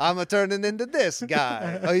 Hey, I'm a turning into this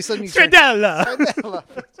guy. Oh, you suddenly Stradella.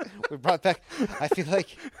 We brought back. I feel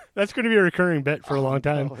like that's going to be a recurring bit for a long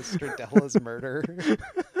time. No, Stradella's murder.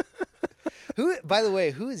 Who, by the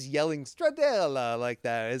way, who is yelling Stradella like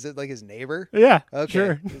that? Is it like his neighbor? Yeah, okay.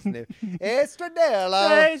 Sure. Hey, Stradella.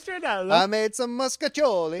 Hey, Stradella. I made some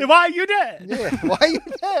muscatoli. Why you dead? Yeah, why you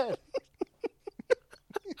dead?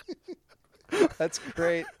 That's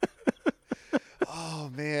great.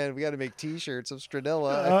 Oh man, we got to make T-shirts of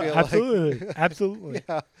Stradella. I feel absolutely, like. Absolutely.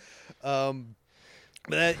 Yeah.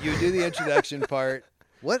 But you do the introduction part.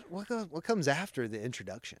 What comes after the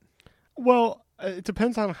introduction? Well, it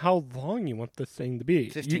depends on how long you want this thing to be.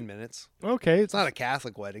 15 minutes. Okay. It's not a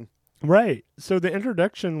Catholic wedding. Right. So the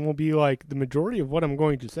introduction will be like the majority of what I'm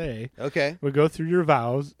going to say. Okay. We'll go through your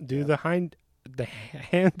vows, do the hand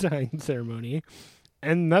tying ceremony,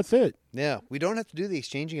 and that's it. Yeah. We don't have to do the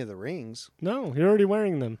exchanging of the rings. No, you're already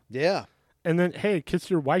wearing them. Yeah. And then, hey, kiss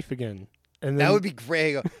your wife again. And then, that would be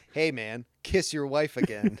great. Hey, man, kiss your wife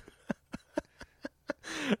again.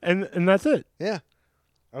 and that's it. Yeah.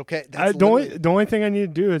 Okay. The only thing I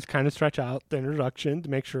need to do is kind of stretch out the introduction to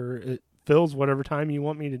make sure it fills whatever time you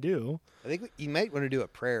want me to do. I think you might want to do a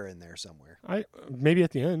prayer in there somewhere. Maybe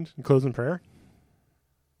at the end, closing prayer.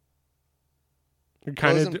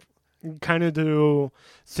 Kind of to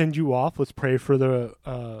send you off. Let's pray for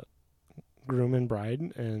the groom and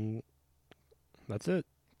bride, and that's it.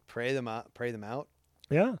 Pray them out.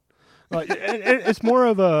 Yeah. It's more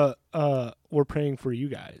of a we're praying for you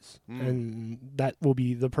guys, and that will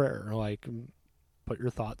be the prayer. Like, put your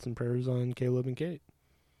thoughts and prayers on Caleb and Kate.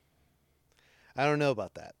 I don't know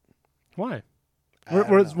about that. Why?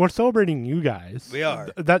 We're celebrating you guys. We are.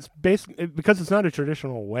 That's basically because it's not a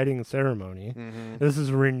traditional wedding ceremony. Mm-hmm. This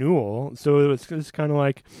is renewal, so it's kind of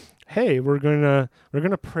like, hey, we're gonna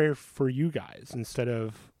pray for you guys instead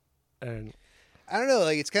of. And I don't know.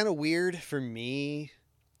 Like, it's kind of weird for me.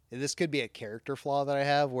 This could be a character flaw that I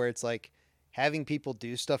have, where it's like having people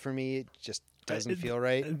do stuff for me. It just doesn't feel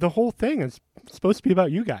right. The whole thing is supposed to be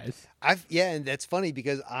about you guys. And that's funny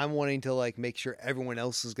because I'm wanting to like make sure everyone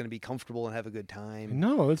else is going to be comfortable and have a good time.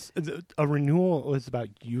 No, it's a renewal is about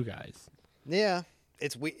you guys. Yeah,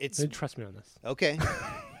 it's trust me on this. Okay,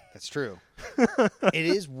 that's true. It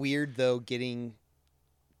is weird though getting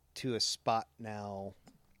to a spot now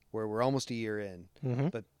where we're almost a year in,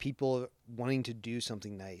 but people wanting to do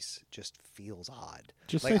something nice just feels odd.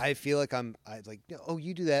 I feel like I'm like, oh,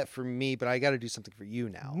 you do that for me, but I got to do something for you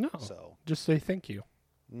now. No, so just say thank you.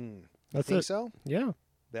 That's it. So? Yeah,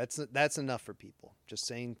 that's enough for people. Just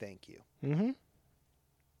saying thank you. Mm-hmm.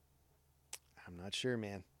 I'm not sure,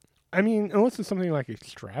 man. I mean, unless it's something like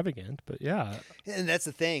extravagant, but yeah. And that's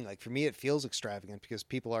the thing. Like for me, it feels extravagant because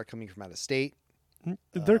people are coming from out of state.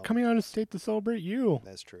 They're coming out of state to celebrate you.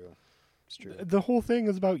 That's true. It's true. The whole thing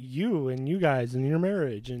is about you and you guys and your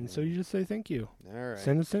marriage, and so you just say thank you. All right.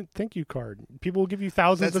 Send a thank you card. People will give you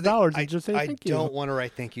thousands of dollars and just say thank you. I don't want to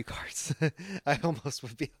write thank you cards. I almost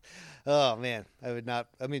would be. Oh man, I would not.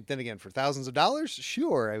 I mean, then again, for thousands of dollars,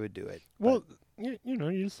 sure, I would do it. Well, you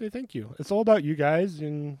just say thank you. It's all about you guys,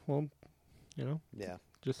 and yeah,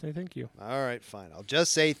 just say thank you. All right, fine. I'll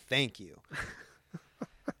just say thank you.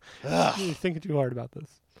 You're thinking too hard about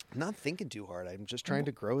this. I'm not thinking too hard. I'm just trying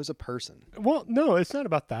to grow as a person. Well, no, it's not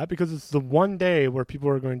about that because it's the one day where people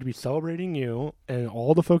are going to be celebrating you, and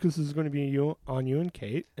all the focus is going to be on you and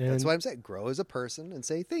Kate. And that's why I'm saying grow as a person and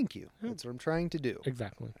say thank you. Yeah. That's what I'm trying to do.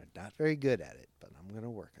 Exactly. I'm not very good at it, but I'm going to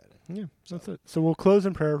work at it. Yeah, that's it. So we'll close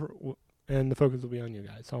in prayer, and the focus will be on you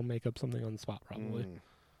guys. I'll make up something on the spot probably.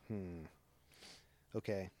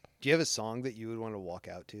 Okay. Do you have a song that you would want to walk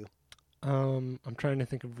out to? I'm trying to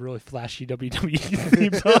think of really flashy WWE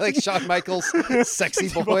theme songs. Like Shawn Michaels' Sexy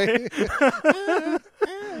Boy.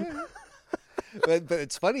 But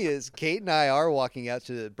it's funny is Kate and I are walking out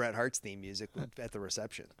to Bret Hart's theme music at the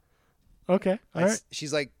reception. Okay. All right.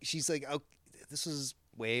 She's like, oh, this was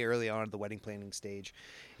way early on at the wedding planning stage.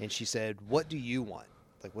 And she said, what do you want?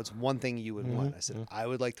 Like, what's one thing you would want? I said, I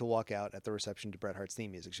would like to walk out at the reception to Bret Hart's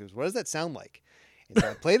theme music. She goes, what does that sound like? And so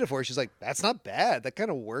I played it for her. She's like, that's not bad. That kind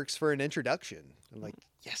of works for an introduction. I'm like,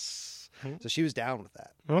 yes. So she was down with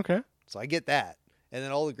that. Okay. So I get that. And then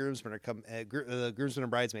all the groomsmen are the groomsmen and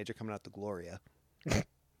bridesmaids are coming out to Gloria.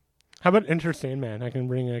 How about Enter Sandman? I can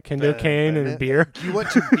bring a kendo cane and a beer. You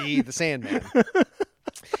want to be the Sandman.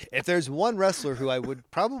 If there's one wrestler who I would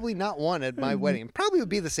probably not want at my wedding, it probably would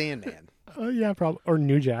be the Sandman. Oh, yeah, probably. Or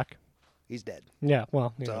New Jack. He's dead. Yeah,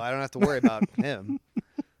 well. So I don't have to worry about him.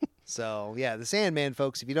 So, yeah, the Sandman,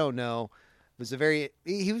 folks, if you don't know,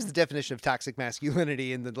 he was the definition of toxic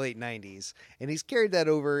masculinity in the late 90s. And he's carried that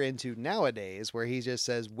over into nowadays where he just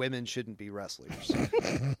says women shouldn't be wrestlers.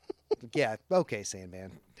 Yeah, okay,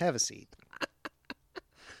 Sandman. Have a seat.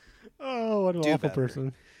 Oh, what an awful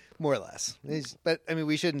person. More or less. But, I mean,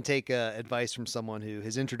 we shouldn't take advice from someone who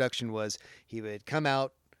his introduction was he would come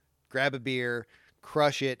out, grab a beer,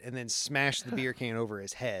 crush it, and then smash the beer can over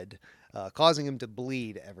his head, causing him to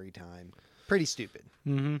bleed every time. Pretty stupid.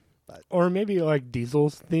 Mm-hmm. But. Or maybe like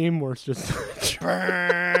Diesel's theme where it's just... It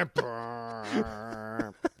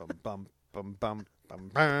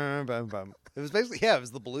was basically, it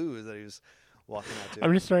was the blues that he was walking out to.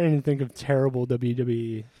 I'm just starting to think of terrible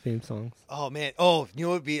WWE theme songs. Oh, man. Oh, you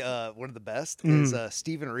know what would be one of the best? Is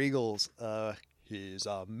Steven Regal's He's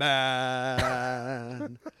a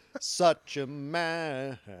man, such a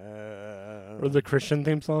man. Or the Christian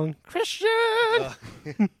theme song. Christian!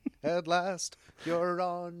 At last, you're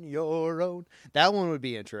on your own. That one would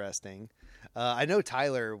be interesting. I know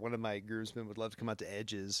Tyler, one of my groomsmen, would love to come out to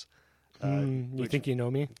Edges. You think you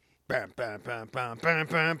know me? Just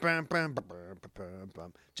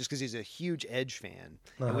because he's a huge Edge fan.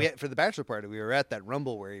 And for the bachelor party, we were at that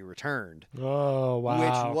Rumble where he returned. Oh, wow.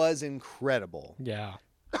 Which was incredible. Yeah.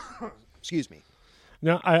 Excuse me.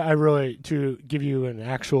 No, I really, to give you an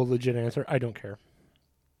actual legit answer, I don't care.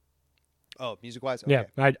 Oh, music-wise? Okay. Yeah,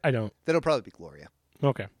 I don't. Then it'll probably be Gloria.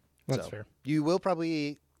 Okay, that's fair. You will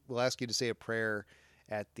we'll ask you to say a prayer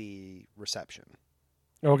at the reception.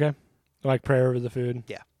 Okay. Like prayer over the food?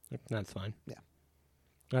 Yeah. That's fine. Yeah.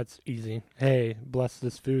 That's easy. Hey, bless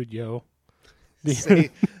this food, yo.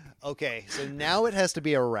 Okay, so now it has to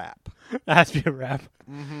be a rap. It has to be a rap.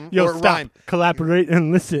 Mm-hmm. Yo, or stop, rhyme. Collaborate,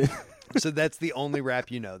 and listen. So that's the only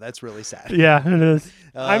rap you know. That's really sad. Yeah, it is.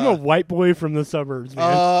 I'm a white boy from the suburbs,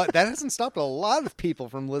 man. That hasn't stopped a lot of people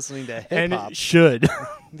from listening to hip-hop. And it should.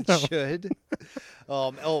 It should.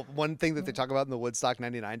 One thing that they talk about in the Woodstock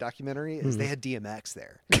 99 documentary is they had DMX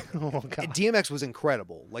there. Oh, God. And DMX was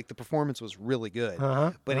incredible. Like, the performance was really good.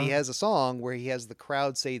 But he has a song where he has the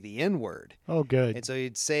crowd say the N-word. Oh, good. And so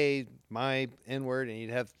he'd say my N-word, and he'd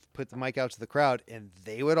have put the mic out to the crowd, and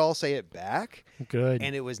they would all say it back. Good.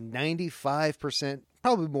 And it was 95%,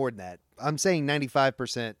 probably more than that. I'm saying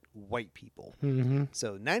 95% white people. Mm-hmm.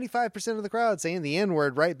 So 95% of the crowd saying the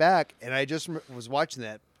N-word right back. And I just was watching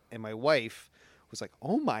that, and my wife was like,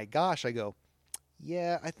 oh my gosh. I go,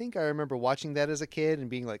 yeah, I think I remember watching that as a kid and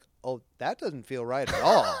being like, oh, that doesn't feel right at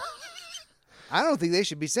all. I don't think they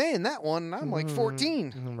should be saying that one. And I'm like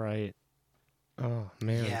 14. Right. Oh,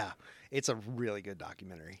 man. Yeah. It's a really good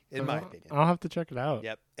documentary, in my opinion. I'll have to check it out.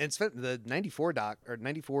 Yep. And the 94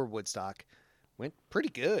 Woodstock went pretty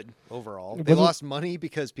good overall. They lost money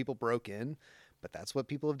because people broke in, but that's what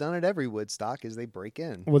people have done at every Woodstock is they break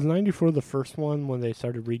in. Was 94 the first one when they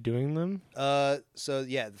started redoing them? So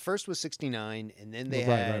yeah, the first was 69, and then they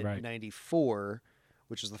had 94,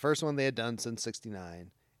 which was the first one they had done since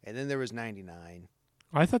 69, and then there was 99.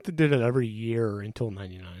 I thought they did it every year until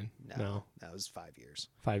 99. No. That was 5 years.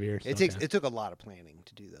 5 years. It took a lot of planning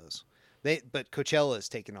to do those. But Coachella has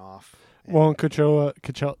taken off. Well, Coachella,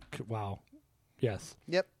 wow. Yes.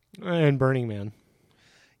 Yep. And Burning Man.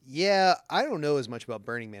 Yeah, I don't know as much about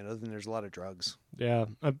Burning Man other than there's a lot of drugs. Yeah,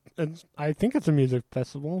 I think it's a music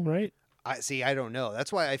festival, right? I don't know.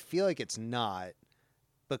 That's why I feel like it's not.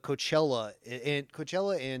 But Coachella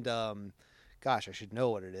and gosh, I should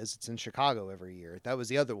know what it is. It's in Chicago every year. That was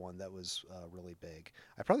the other one that was really big.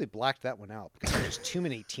 I probably blacked that one out because there's too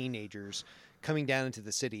many teenagers coming down into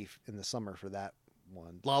the city in the summer for that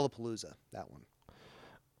one. Lollapalooza, that one.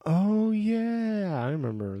 Oh, yeah. I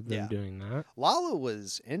remember them doing that. Lala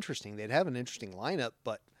was interesting. They'd have an interesting lineup,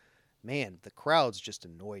 but, man, the crowds just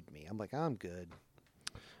annoyed me. I'm like, I'm good.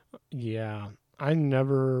 Yeah. I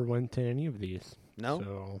never went to any of these. No?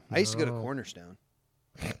 So, I used to go to Cornerstone.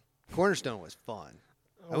 Cornerstone was fun.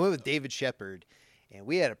 I went with David Shepard, and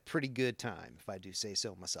we had a pretty good time, if I do say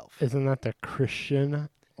so myself. Isn't that the Christian,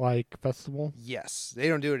 festival? Yes. They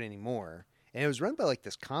don't do it anymore. And it was run by,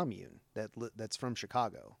 this commune that's from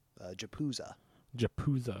Chicago, Japooza.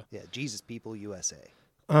 Japooza. Yeah, Jesus People USA.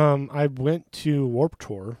 I went to Warped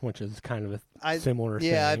Tour, which is kind of a similar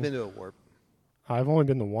thing. Yeah, I've been to a Warp. I've only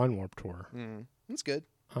been to one Warped Tour. That's good.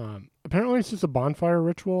 Apparently it's just a bonfire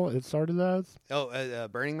ritual. It started as. Oh,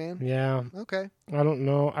 Burning Man? Yeah. Okay. I don't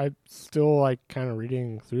know. I'm still kind of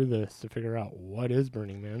reading through this to figure out what is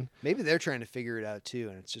Burning Man. Maybe they're trying to figure it out too,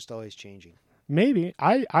 and it's just always changing. Maybe.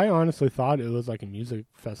 I honestly thought it was like a music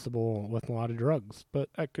festival with a lot of drugs, but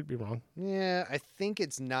I could be wrong. Yeah, I think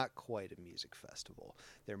it's not quite a music festival.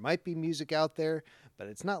 There might be music out there, but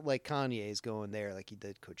it's not like Kanye's going there like he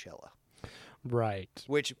did Coachella. Right.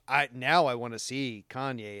 Which I want to see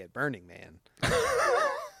Kanye at Burning Man.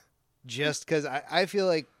 Just because I feel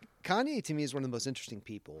like Kanye to me is one of the most interesting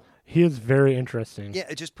people. He is very interesting.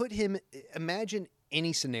 Yeah, just put him, imagine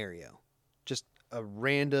any scenario. Just a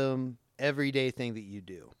random, everyday thing that you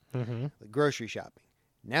do. Mm-hmm. Like grocery shopping.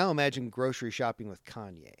 Now imagine grocery shopping with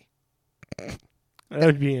Kanye. That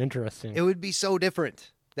would be interesting. It would be so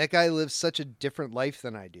different. That guy lives such a different life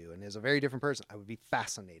than I do and is a very different person. I would be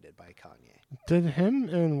fascinated by Kanye. Did him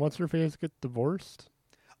and what's-her-face get divorced?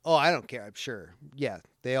 Oh, I don't care. I'm sure. Yeah,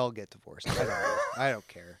 they all get divorced. I don't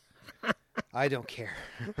care. I don't care.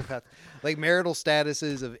 Like marital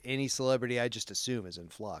statuses of any celebrity, I just assume is in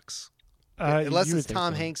flux. Unless it's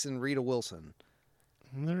Tom Hanks and Rita Wilson.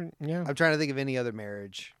 Yeah. I'm trying to think of any other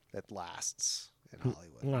marriage that lasts in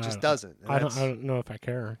Hollywood. It just doesn't. I don't know if I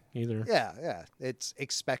care either. Yeah. It's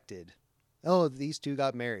expected. Oh, these two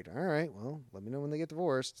got married. All right, well, let me know when they get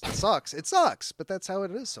divorced. It sucks, but that's how it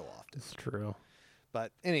is so often. It's true.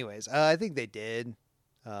 But anyways, I think they did.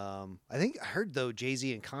 I heard, though,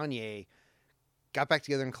 Jay-Z and Kanye got back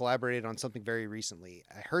together and collaborated on something very recently.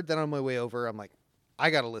 I heard that on my way over. I'm like, I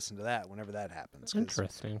got to listen to that whenever that happens.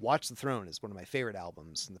 Interesting. Watch the Throne is one of my favorite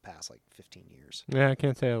albums in the past, 15 years. Yeah, I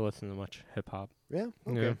can't say I listen to much hip-hop. Yeah?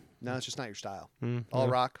 Okay. Yeah. No, it's just not your style. All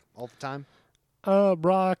rock, all the time?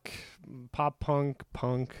 Rock, pop punk,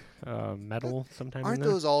 metal sometimes. Aren't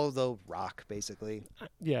those all, though, rock, basically?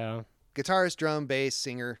 Yeah. Guitarist, drum, bass,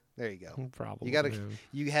 singer. There you go. Probably.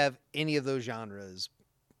 You have any of those genres,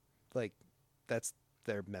 that's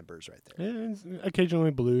their members right there. Yeah, it's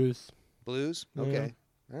occasionally blues. Blues? Okay.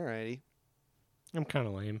 Yeah. All righty. I'm kind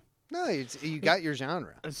of lame. No, you got your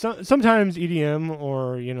genre. Sometimes EDM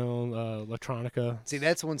or, electronica. See,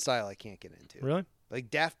 that's one style I can't get into. Really? Like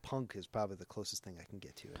Daft Punk is probably the closest thing I can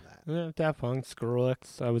get to in that. Yeah, Daft Punk,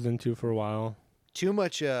 Skrillex, I was into for a while. Too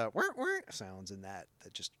much sounds in that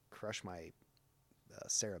just crush my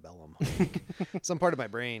cerebellum. Some part of my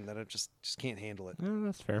brain that I just can't handle it. Yeah,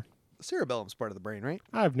 that's fair. The cerebellum's part of the brain, right?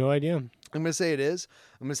 I have no idea. I'm going to say it is.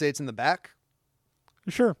 I'm going to say it's in the back.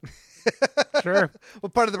 Sure. Sure.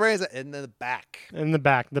 What part of the brain is that? In the back. In the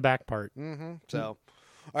back part. Mm-hmm. So,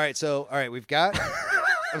 all right, we've got...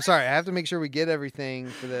 I'm sorry, I have to make sure we get everything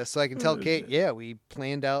for this so I can tell Kate, we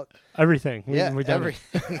planned out... Everything. We everything.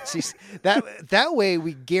 that way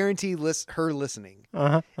we guarantee her listening.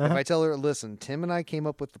 If I tell her, listen, Tim and I came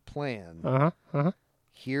up with the plan.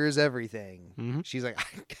 Here's everything. Mm-hmm. She's like, I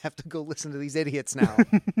have to go listen to these idiots now.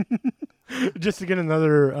 Just to get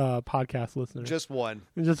another podcast listener. Just one.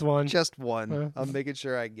 I'm making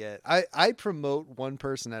sure I get. I promote one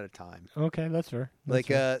person at a time. Okay, that's fair.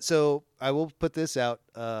 So I will put this out.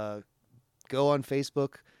 Go on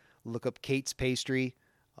Facebook, look up Kate's Pastry.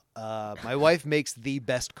 My wife makes the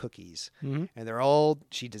best cookies, and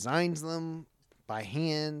she designs them by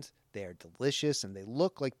hand. They are delicious and they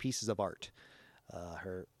look like pieces of art.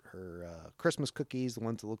 Her Christmas cookies, the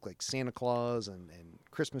ones that look like Santa Claus and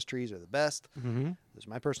Christmas trees, are the best. Those are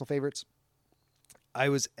my personal favorites. I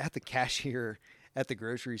was at the cashier at the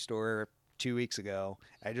grocery store 2 weeks ago.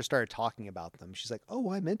 I just started talking about them. She's like,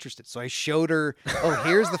 oh, I'm interested. So I showed her,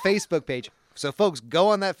 here's the Facebook page. So folks, go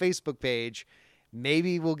on that Facebook page.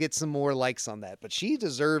 Maybe we'll get some more likes on that. But she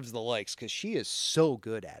deserves the likes because she is so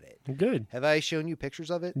good at it. Good. Have I shown you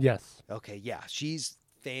pictures of it? Yes. Okay, yeah. She's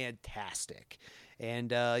fantastic.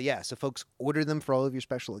 And so folks, order them for all of your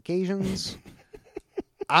special occasions.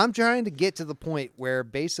 I'm trying to get to the point where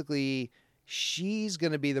basically she's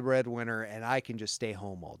going to be the breadwinner and I can just stay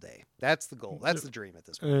home all day. That's the goal. That's the dream at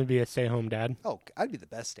this point. Be a stay-at-home dad. Oh, I'd be the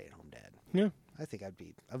best stay-at-home dad. Yeah.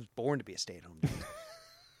 I was born to be a stay-at-home dad.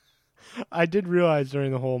 I did realize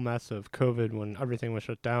during the whole mess of COVID when everything was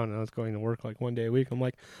shut down and I was going to work one day a week, I'm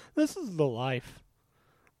like, this is the life.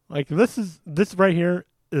 This right here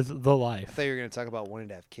is the life. I thought you were going to talk about wanting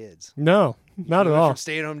to have kids. No, not at all. From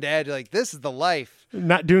stay-at-home dad, you're like, this is the life.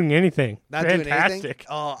 Not doing anything. Doing anything?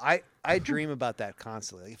 Oh, I dream about that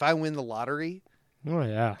constantly. If I win the lottery, oh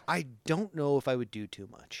yeah, I don't know if I would do too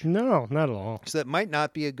much. No, not at all. So that might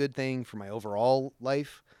not be a good thing for my overall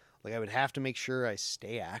life. I would have to make sure I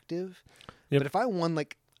stay active. Yep. But if I won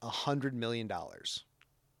 $100 million,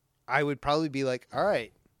 I would probably be like, all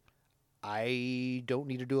right, I don't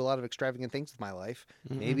need to do a lot of extravagant things with my life.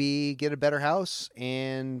 Mm-hmm. Maybe get a better house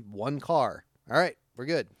and one car. All right, we're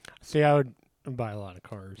good. See, I would buy a lot of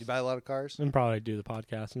cars. You buy a lot of cars? And probably do the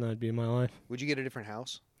podcast, and that'd be my life. Would you get a different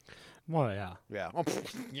house? Well, yeah. Yeah.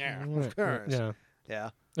 Yeah, of course. Yeah. Yeah.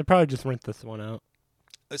 They'd probably just rent this one out.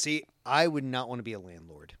 See, I would not want to be a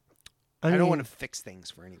landlord. I mean, don't want to fix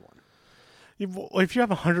things for anyone. If you have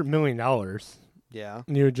 $100 million, yeah,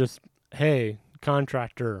 you would just, hey,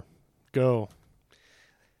 contractor, go.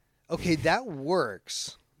 Okay, that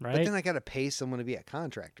works. Right? But then I got to pay someone to be a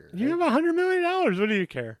contractor. Right? You have $100 million. What do you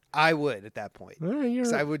care? I would at that point.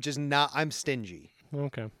 Because I would just not. I'm stingy.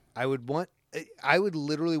 Okay. I would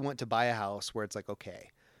literally want to buy a house where it's like, okay,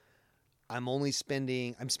 I'm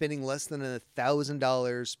spending less than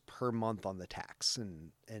 $1,000 per month on the tax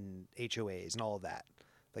and HOAs and all of that.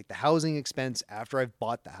 Like the housing expense after I've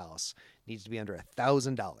bought the house needs to be under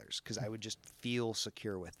 $1,000 because I would just feel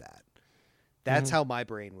secure with that. That's how my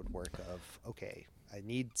brain would work of, okay, I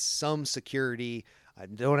need some security. I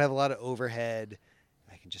don't have a lot of overhead.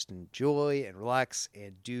 I can just enjoy and relax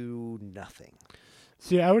and do nothing.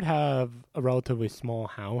 See, I would have a relatively small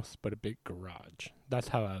house, but a big garage. That's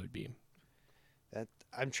how I would be.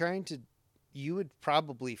 You would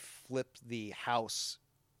probably flip the house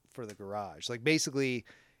for the garage. Like basically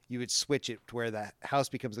you would switch it to where the house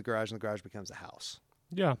becomes the garage and the garage becomes the house.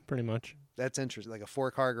 Yeah, pretty much. That's interesting. Like a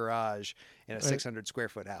 4-car garage in a 600 square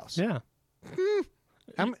foot house. Yeah.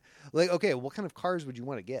 Okay, what kind of cars would you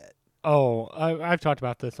want to get? Oh, I've talked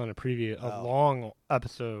about this on a long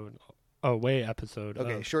episode, episode.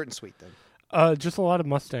 Okay, short and sweet then. Just a lot of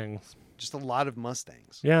Mustangs. Just a lot of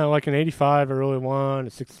Mustangs. Yeah, like an 85, a early one,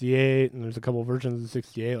 a 68, and there's a couple of versions of the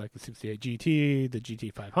 68, like the 68 GT, the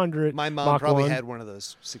GT 500. My mom Mach probably 1. had one of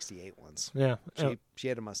those 68 ones. Yeah. She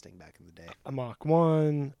had a Mustang back in the day. A Mach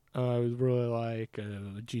 1. I was really like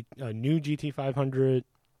a new GT 500,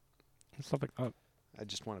 stuff like that. I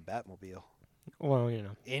just want a Batmobile. Well, you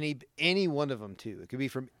know. Any one of them, too. It could be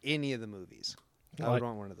from any of the movies. I would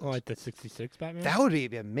want one of those. Like the 66 Batman? That would be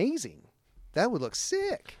amazing. That would look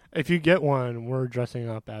sick. If you get one, we're dressing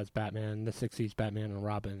up as Batman, the 60s Batman and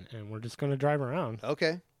Robin, and we're just going to drive around.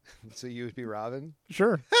 Okay. So you would be Robin?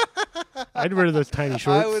 Sure. I'd wear those tiny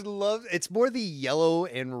shorts. I would love... It's more the yellow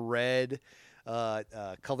and red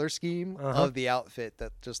color scheme of the outfit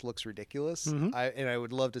that just looks ridiculous. Mm-hmm. I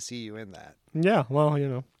would love to see you in that. Yeah, well, you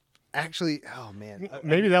know. Actually, oh, man.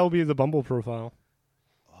 Maybe that will be the Bumble profile.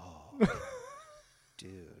 Oh,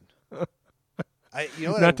 dude.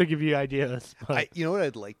 Not to give you ideas. You know what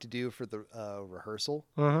I'd like to do for the rehearsal?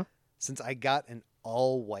 Uh-huh. Since I got an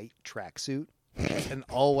all-white tracksuit, an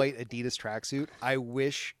all-white Adidas tracksuit, I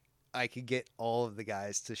wish I could get all of the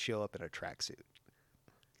guys to show up in a tracksuit.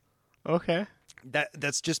 Okay.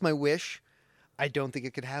 That's just my wish. I don't think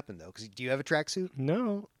it could happen, though. Because do you have a tracksuit?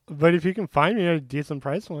 No. But if you can find me a decent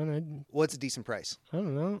price one, What's a decent price? I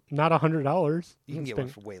don't know. Not $100. You can get one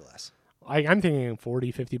for way less. I'm thinking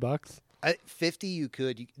 $40, $50. 50 you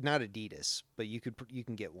could, not Adidas, but you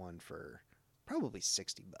can get one for probably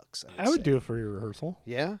 $60. I would do it for your rehearsal.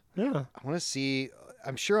 Yeah? Yeah. I want to see.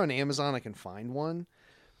 I'm sure on Amazon I can find one,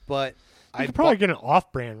 but I could probably get an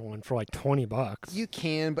off-brand one for like $20. You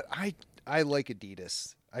can, but I like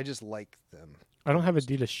Adidas. I just like them. I don't have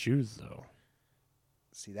Adidas shoes though.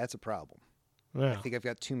 See, that's a problem. Yeah. I think I've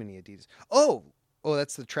got too many Adidas. Oh,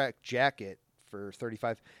 that's the track jacket for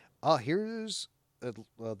 $35. Oh, here's.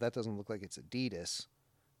 Well, that doesn't look like it's Adidas,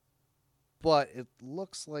 but it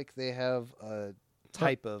looks like they have a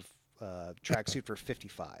type of tracksuit for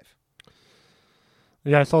 $55.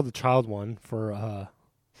 Yeah, I saw the child one for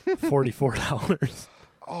 $44.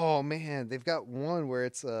 Oh man, they've got one where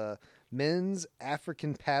it's men's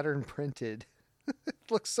African pattern printed. It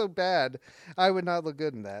looks so bad. I would not look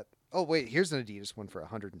good in that. Oh wait, here's an Adidas one for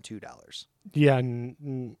 $102. Yeah,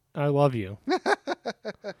 I love you.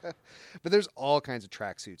 But there's all kinds of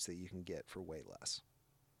tracksuits that you can get for way less.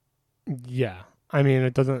 Yeah. I mean,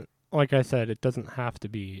 it doesn't, like I said, it doesn't have to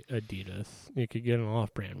be Adidas. You could get an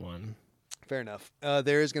off-brand one. Fair enough.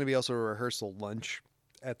 There is going to be also a rehearsal lunch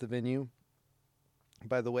at the venue,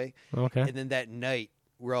 by the way. Okay. And then that night,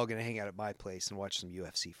 we're all going to hang out at my place and watch some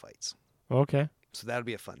UFC fights. Okay. So that'll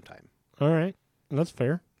be a fun time. All right. That's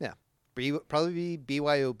fair. Yeah. Probably be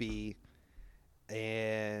BYOB.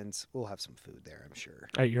 And we'll have some food there, I'm sure.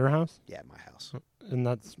 At your house? Yeah, at my house. And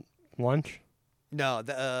that's lunch? No,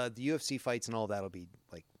 the UFC fights and all that'll be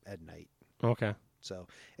like at night. Okay. So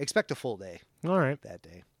expect a full day. All right. That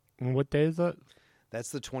day. And what day is that? That's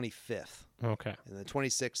the 25th. Okay. And the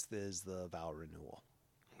 26th is the vow renewal.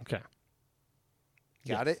 Okay.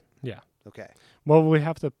 Got it? Yeah. Okay. Well, we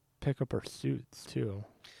have to pick up our suits too.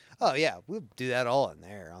 Oh yeah, we'll do that all in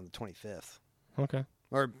there on the 25th. Okay.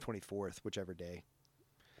 Or 24th, whichever day.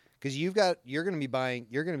 Because you're going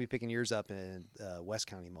to be picking yours up in West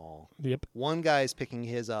County Mall. Yep. One guy's picking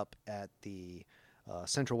his up at the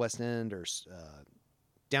Central West End or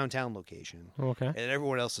downtown location. Okay. And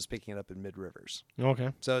everyone else is picking it up in Mid Rivers.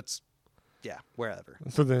 Okay. So it's, wherever.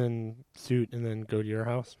 So then suit and then go to your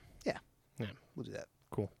house? Yeah. Yeah. We'll do that.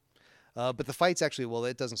 Cool. But the fight's actually,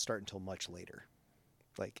 it doesn't start until much later.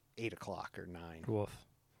 Like 8 o'clock or 9. Woof.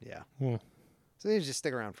 Yeah. Hmm. So you just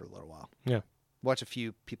stick around for a little while. Yeah. Watch a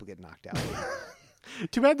few people get knocked out.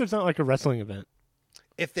 Too bad there's not like a wrestling event.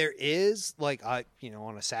 If there is, like, on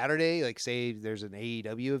a Saturday, like, say there's an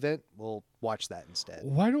AEW event, we'll watch that instead.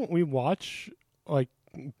 Why don't we watch, like,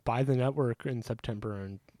 buy the network in September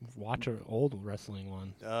and watch an old wrestling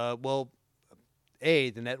one?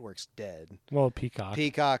 The network's dead. Well,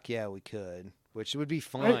 Peacock. Yeah, we could, which would be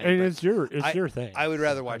fine. And it's your thing. I would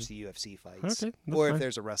rather watch the UFC fights. Okay, or fine. If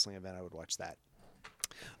there's a wrestling event, I would watch that.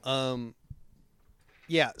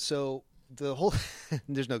 Yeah, so the whole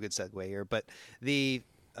there's no good segue here, but the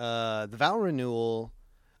vow renewal,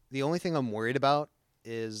 the only thing I'm worried about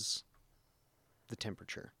is the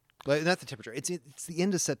temperature. But not the temperature. It's the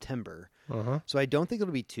end of September. So I don't think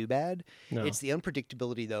it'll be too bad. No. It's the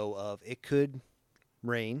unpredictability though of it could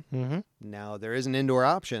rain. Mm-hmm. Now there is an indoor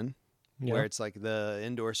option Yeah. where it's like the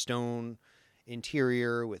indoor stone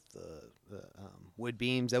interior with the wood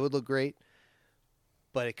beams. That would look great.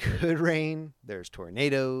 But it could rain. There's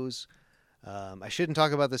tornadoes. I shouldn't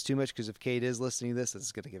talk about this too much because if Kate is listening to this,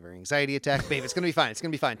 it's going to give her an anxiety attack. Babe, it's going to be fine. It's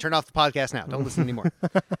going to be fine. Turn off the podcast now. Don't listen anymore.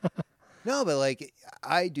 No, but like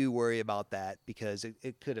I do worry about that because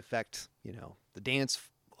it could affect, the dance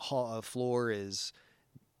floor is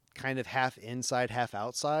kind of half inside, half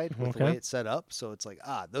outside with the way it's set up. So it's like,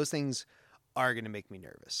 those things are going to make me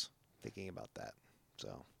nervous thinking about that.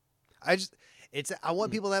 So I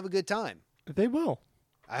want people to have a good time. They will.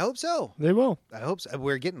 I hope so. They will. I hope so.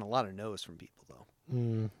 We're getting a lot of no's from people, though.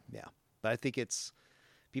 Mm. Yeah. But I think it's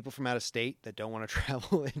people from out of state that don't want to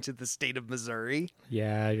travel into the state of Missouri.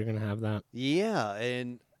 Yeah, you're going to have that. Yeah.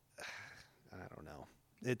 And I don't know.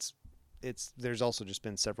 There's also just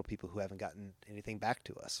been several people who haven't gotten anything back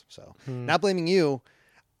to us. So not blaming you.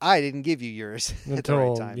 I didn't give you yours at the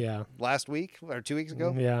right time. Yeah. Last week or 2 weeks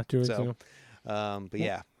ago? Yeah, 2 weeks ago. But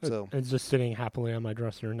yeah. So it's just sitting happily on my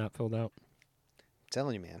dresser, not filled out.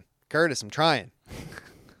 telling you, man. Curtis, I'm trying.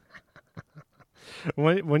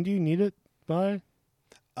 When do you need it by?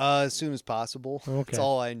 As soon as possible. Okay. That's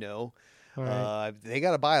all I know. All right. They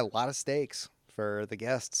got to buy a lot of steaks for the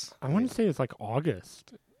guests. I want to say it's like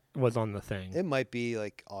August was on the thing. It might be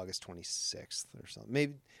like August 26th or something.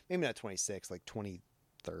 Maybe not 26th, like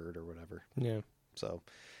 23rd or whatever. Yeah. So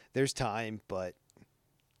there's time, but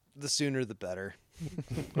the sooner the better.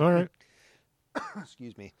 All right.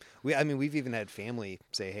 Excuse me. We've even had family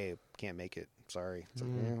say, "Hey, can't make it. Sorry." It's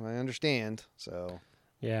like, yeah, I understand. So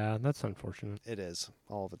yeah, that's unfortunate. it is.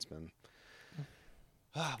 All of it's been.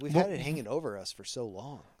 We've had it hanging over us for so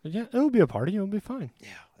long. Yeah, it'll be a party. It'll be fine. Yeah,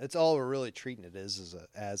 it's all we're really treating it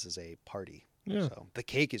as a party. Yeah. So the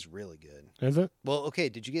cake is really good. Is it? Well, okay.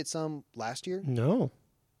 Did you get some last year? No.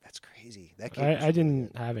 That's crazy. That cake. I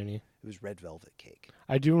didn't have any. It was red velvet cake.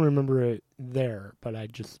 I do remember it there, but I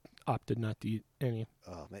just opted not to eat any.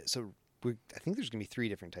 Oh man! So I think there's gonna be 3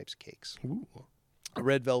 different types of cakes: Ooh. a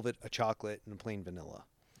red velvet, a chocolate, and a plain vanilla.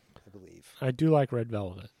 I believe. I do like red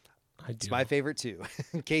velvet. It's my favorite too.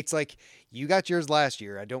 Kate's like, "You got yours last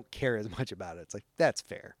year. I don't care as much about it." It's like that's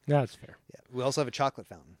fair. That's fair. Yeah. We also have a chocolate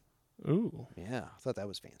fountain. Ooh. Yeah, I thought that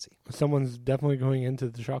was fancy. Someone's definitely going into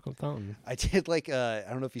the chocolate fountain. I did I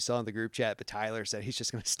don't know if you saw in the group chat, but Tyler said he's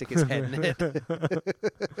just going to stick his head in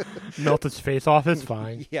it. Melt his face off is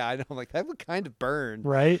fine. Yeah, I know. I'm like, that would kind of burn.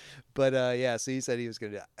 Right? But yeah, so he said he was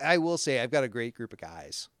going to do it. I will say I've got a great group of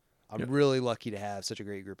guys. I'm really lucky to have such a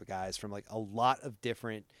great group of guys from like a lot of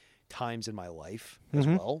different times in my life as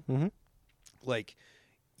well. Mm-hmm. Like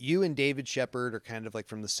you and David Shepard are kind of like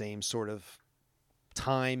from the same sort of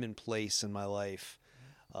time and place in my life.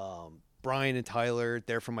 Brian and Tyler,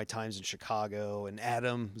 they're from my times in Chicago, and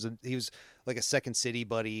Adam he was like a Second City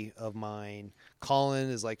buddy of mine. Colin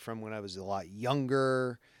is like from when I was a lot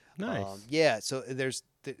younger. Nice. Yeah. So there's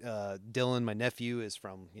Dylan, my nephew, is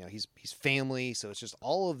from he's family. So it's just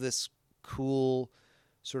all of this cool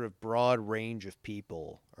sort of broad range of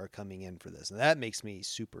people are coming in for this, and that makes me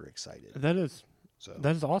super excited. That is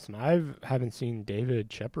awesome. I haven't seen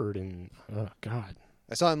David Shepard in God.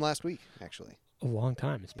 I saw him last week, actually. A long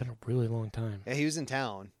time. It's been a really long time. Yeah, he was in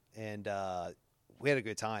town, and we had a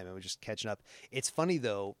good time, and we were just catching up. It's funny,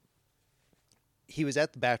 though. He was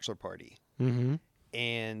at the bachelor party, and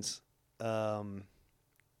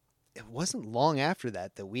it wasn't long after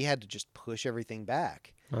that we had to just push everything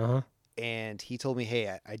back. Uh-huh. And he told me,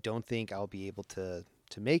 hey, I don't think I'll be able to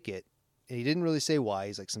make it And he didn't really say why.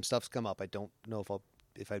 He's like, some stuff's come up. I don't know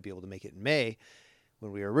if I'd be able to make it in May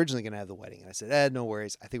when we were originally going to have the wedding. And I said, no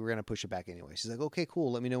worries. I think we're going to push it back anyway. She's like, okay,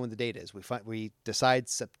 cool. Let me know when the date is. We decide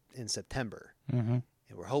in September. Mm-hmm.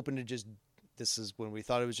 And we're hoping to this is when we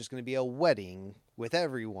thought it was just going to be a wedding with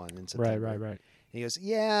everyone in September. Right. And he goes,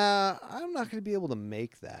 yeah, I'm not going to be able to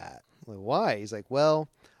make that. I'm like, why? He's like, well,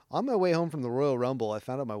 on my way home from the Royal Rumble, I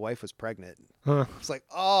found out my wife was pregnant. Huh. It's like,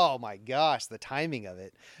 oh my gosh, the timing of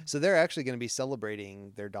it. So they're actually going to be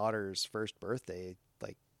celebrating their daughter's first birthday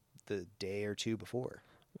like the day or two before.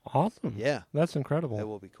 Awesome. Yeah. That's incredible. That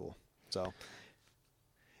will be cool. So,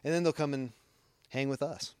 and then they'll come and hang with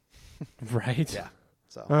us. Right. Yeah.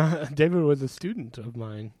 So David was a student of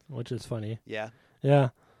mine, which is funny. Yeah. Yeah.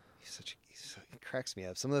 He cracks me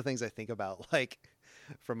up. Some of the things I think about, like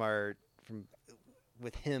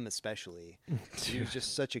with him especially, he was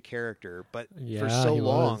just such a character. But for so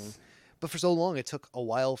long, it took a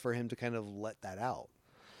while for him to kind of let that out.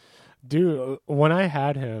 Dude, when I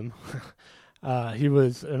had him, he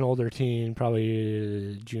was an older teen,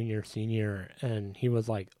 probably junior, senior, and he was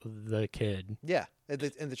like the kid. Yeah,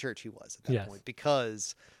 in the church he was at that point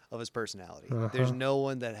because of his personality. Uh-huh. There's no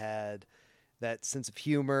one that had that sense of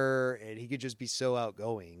humor, and he could just be so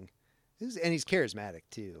outgoing. And he's charismatic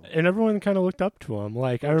too. And everyone kind of looked up to him.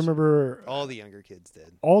 Like, I remember all the younger kids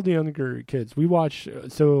did. All the younger kids. We watched,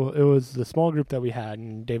 so it was the small group that we had,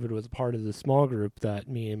 and David was a part of the small group that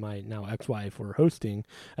me and my now ex-wife were hosting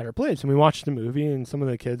at our place. And we watched the movie, and some of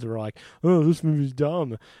the kids were like, oh, this movie's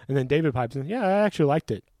dumb. And then David pipes in, yeah, I actually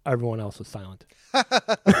liked it. Everyone else was silent. That's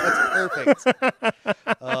perfect.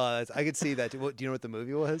 I could see that. Do you know what the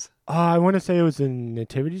movie was? I want to say it was a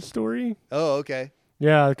nativity story. Oh, okay.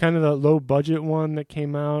 Yeah, kind of the low budget one that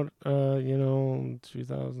came out, 2008,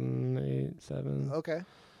 2007. Okay.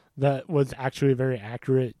 That was actually very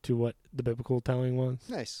accurate to what the biblical telling was.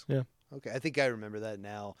 Nice. Yeah. Okay, I think I remember that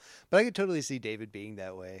now. But I could totally see David being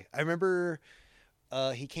that way. I remember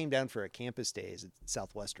he came down for a campus days at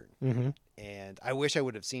Southwestern. Mm-hmm. And I wish I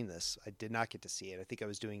would have seen this. I did not get to see it. I think I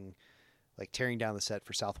was doing tearing down the set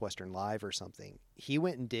for Southwestern Live or something. He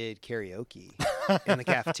went and did karaoke in the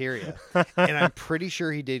cafeteria. And I'm pretty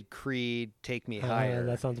sure he did Creed, Take Me Higher.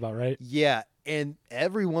 That sounds about right. Yeah. And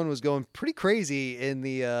everyone was going pretty crazy in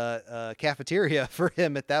the cafeteria for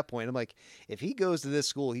him at that point. I'm like, if he goes to this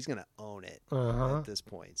school, he's going to own it at this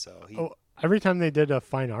point. So every time they did a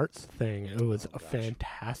fine arts thing, it was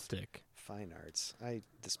fantastic. Fine arts. I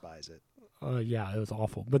despise it. Yeah, it was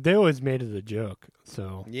awful. But they always made it a joke.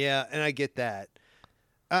 So yeah, and I get that.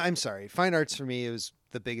 I'm sorry. Fine arts for me, it was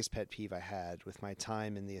the biggest pet peeve I had with my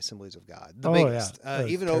time in the Assemblies of God. The biggest. Yeah.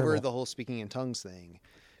 Even terrible. over the whole speaking in tongues thing.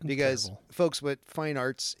 Because, folks, what fine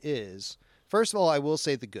arts is, first of all, I will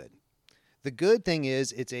say the good. The good thing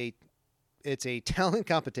is it's a talent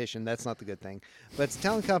competition. That's not the good thing. But it's a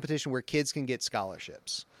talent competition where kids can get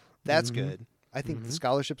scholarships. That's good. I think the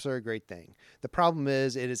scholarships are a great thing. The problem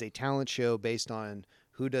is it is a talent show based on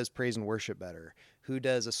who does praise and worship better, who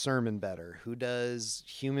does a sermon better, who does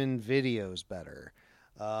human videos better.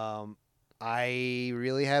 I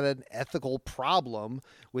really had an ethical problem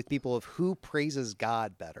with people of who praises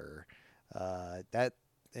God better.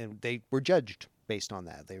 And they were judged based on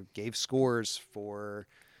that. They gave scores for.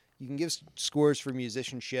 You can give scores for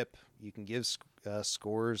musicianship. You can give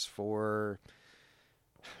scores for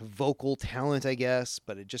vocal talent, I guess,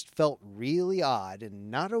 but it just felt really odd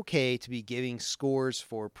and not okay to be giving scores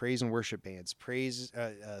for praise and worship bands,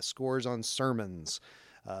 scores on sermons,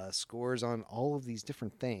 scores on all of these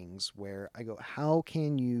different things where I go, how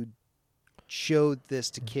can you show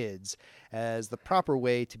this to kids as the proper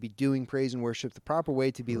way to be doing praise and worship, the proper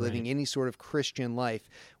way to be living any sort of Christian life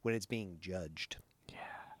when it's being judged? Yeah.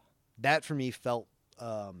 That for me felt,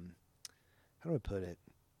 how do I put it?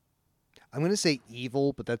 I'm going to say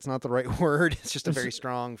evil, but that's not the right word. It's just a very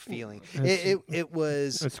strong feeling. It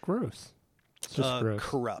was... It's gross. It's just gross.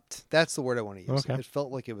 Corrupt. That's the word I want to use. Okay. It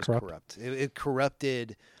felt like it was corrupt. It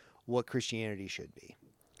corrupted what Christianity should be.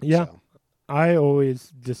 Yeah. So. I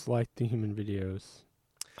always disliked the human videos.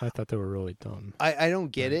 I thought they were really dumb. I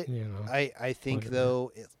don't get it. You know, I think,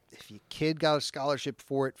 though, if your kid got a scholarship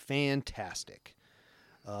for it, fantastic.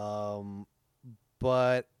 But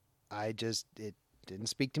it didn't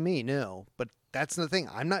speak to me, no. But that's the thing.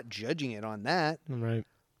 I'm not judging it on that. Right.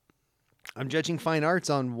 I'm judging fine arts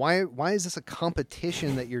on why is this a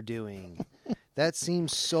competition that you're doing? That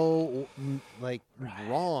seems so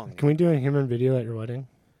wrong. Can we do a human video at your wedding?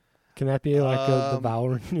 Can that be like the vow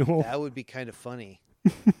renewal? That would be kind of funny.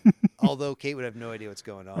 Although Kate would have no idea what's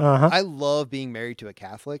going on. Uh-huh. I love being married to a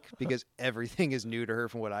Catholic because everything is new to her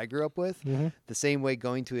from what I grew up with. Mm-hmm. The same way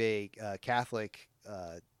going to a Catholic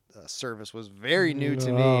service was very new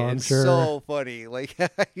to me. I'm It's sure. so funny. Like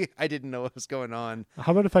I didn't know what was going on.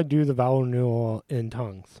 How about if I do the vow renewal in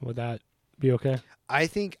tongues? Would that be okay? I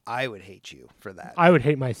think I would hate you for that. I would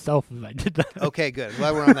hate myself if I did that. Okay, good. I'm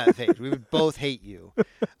glad we're on that page. We would both hate you.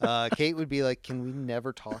 Kate would be like, "Can we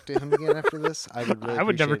never talk to him again after this?" I would. Really I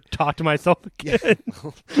would never appreciate- talk to myself again.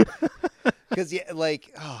 Because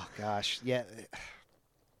like, oh gosh, yeah,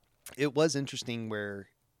 it was interesting where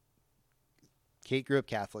Kate grew up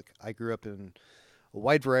Catholic. I grew up in a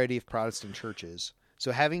wide variety of Protestant churches.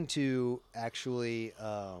 So having to actually,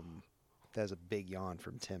 that's a big yawn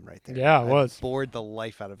from Tim right there. Yeah, it was. Bored the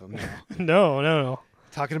life out of him now. No.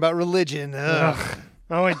 Talking about religion. Ugh.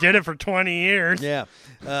 I only did it for 20 years. Yeah.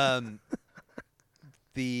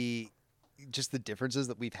 Just the differences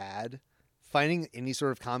that we've had, finding any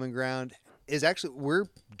sort of common ground is actually, we're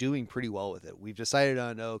doing pretty well with it. We've decided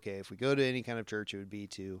on, okay, if we go to any kind of church, it would be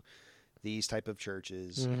to these type of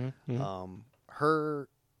churches.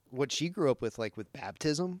 What she grew up with, like with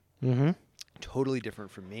baptism, totally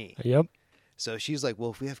different from me. Yep. So she's like, well,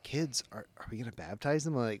 if we have kids, are we going to baptize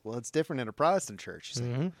them? I'm like, well, it's different in a Protestant church. She's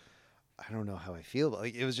like, I don't know how I feel. But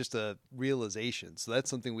like, it was just a realization. So that's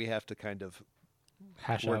something we have to kind of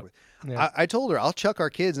Hash work out. with. Yeah. I told her, I'll chuck our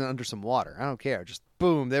kids under some water. I don't care. Just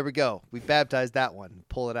boom, there we go. We baptized that one.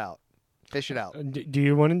 Pull it out. Fish it out. Do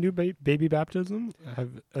you want to do baby baptism?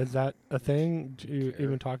 Is that a thing? Do you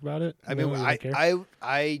even talk about it? I mean, No, you don't care?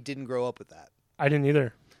 I didn't grow up with that. I didn't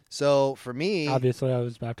either. So for me, Obviously, I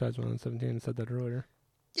was baptized when I was 17 and said that earlier.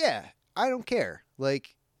 yeah, I don't care.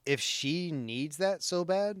 Like, if she needs that so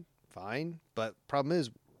bad, fine. But problem is,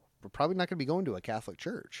 we're probably not going to be going to a Catholic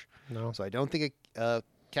church. No. So I don't think a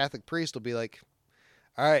Catholic priest will be like,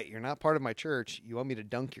 all right, you're not part of my church. You want me to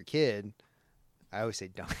dunk your kid? I always say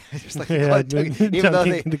dunk. I just like to call it dunk. Even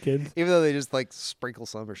though they just like sprinkle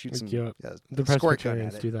some or shoot some The squirt gun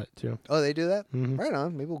Presbyterians at it. do that too. Oh, they do that? Mhm. Right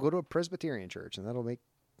on. Maybe we'll go to a Presbyterian church, and that'll make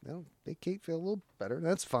Kate feel a little better.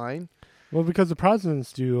 That's fine. Well, because the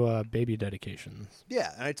Protestants do baby dedications.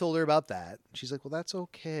 Yeah, and I told her about that. She's like, well, that's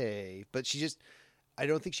okay. But I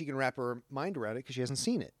don't think she can wrap her mind around it because she hasn't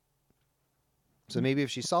seen it. So maybe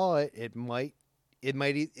if she saw it,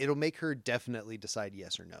 it'll make her definitely decide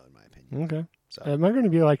yes or no, in my opinion. Okay. So Am I going to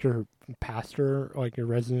be like your pastor, like your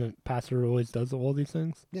resident pastor who always does all these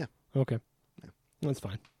things? Yeah. Okay. Yeah. That's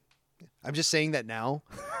fine. I'm just saying that now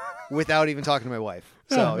without even talking to my wife.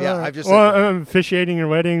 So, Yeah, I've just Well, said no. I'm officiating your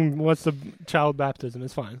wedding. What's the child baptism?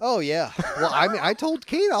 It's fine. Oh, yeah. Well, I mean, I told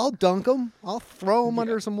Kate I'll dunk them. I'll throw them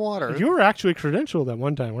under some water. You were actually credentialed at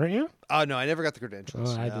one time, weren't you? Oh, no, I never got the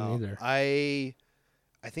credentials. Oh, I didn't either.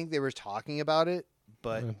 I think they were talking about it,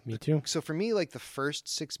 but Me too. so for me, like the first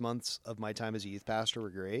 6 months of my time as a youth pastor were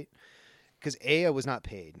great because I was not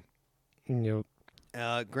paid. Yep.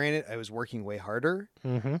 Granted, I was working way harder,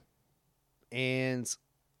 and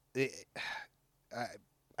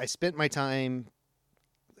I spent my time.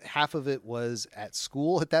 Half of it was at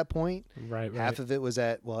school at that point. Right. Half of it was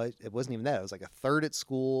it wasn't even that. It was like a third at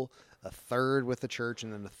school, a third with the church,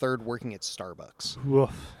 and then a third working at Starbucks.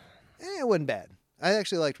 Woof. It wasn't bad. I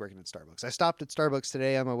actually liked working at Starbucks. I stopped at Starbucks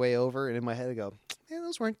today on my way over, and in my head I go,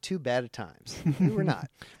 those weren't too bad at times. They were not.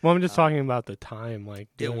 Well, I'm just talking about the time, like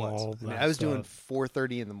It doing was. all of that I was doing stuff.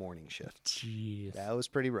 4:30 in the morning shift. Jeez. That was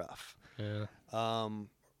pretty rough. Yeah. Or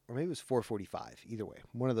maybe it was 4:45. Either way,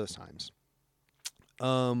 one of those times.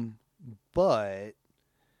 But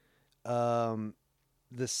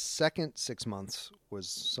the second 6 months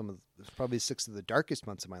was probably 6 of the darkest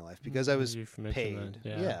months of my life because I was You've mentioned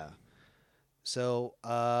paid. that, Yeah. So,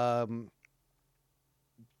 I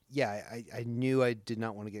knew I did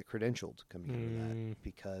not want to get credentialed coming into that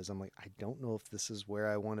because I'm like, I don't know if this is where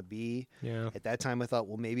I want to be. Yeah. At that time, I thought,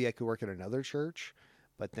 well, maybe I could work at another church.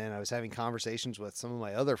 But then I was having conversations with some of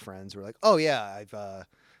my other friends who were like, oh, yeah,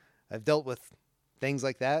 I've dealt with things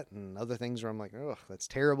like that and other things where I'm like, oh, that's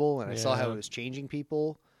terrible. And I saw how it was changing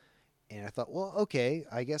people. And I thought, well, okay,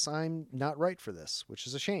 I guess I'm not right for this, which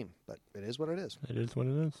is a shame. But it is what it is. It is what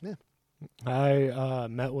it is. Yeah. I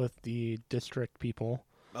met with the district people.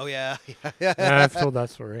 Oh, yeah. And I've told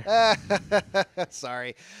that story.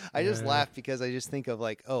 Sorry. I just laugh because I just think of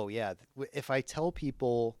like, oh, yeah, if I tell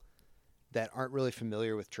people that aren't really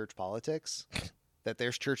familiar with church politics that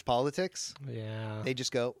there's church politics, they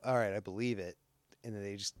just go, all right, I believe it. And then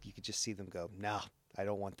you could just see them go, no, I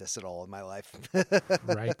don't want this at all in my life.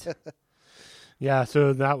 Right. Yeah,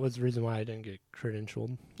 so that was the reason why I didn't get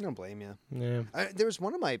credentialed. I don't blame you. Yeah. There was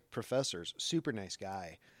one of my professors, super nice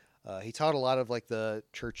guy. He taught a lot of like the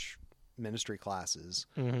church ministry classes,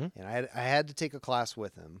 and I had to take a class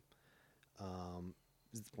with him.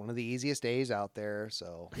 it's one of the easiest A's out there.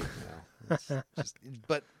 So,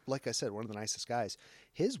 but like I said, one of the nicest guys.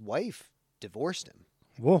 His wife divorced him.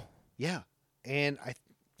 Whoa. Yeah. And I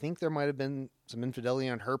think there might have been some infidelity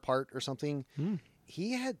on her part or something.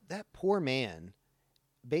 That poor man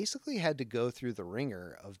basically had to go through the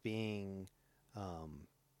ringer of being,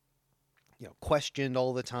 questioned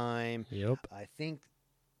all the time. Yep. I think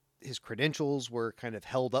his credentials were kind of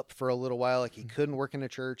held up for a little while. Like he couldn't work in a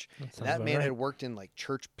church. That man had worked in like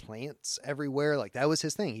church plants everywhere. Like that was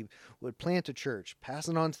his thing. He would plant a church, pass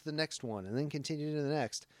it on to the next one, and then continue to the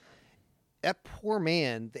next. That poor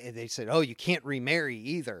man, they said, oh, you can't remarry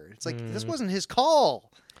either. It's like, this wasn't his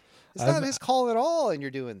call. It's not his call at all, and you're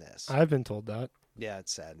doing this. I've been told that. Yeah,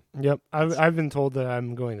 it's sad. Yep. I've been told that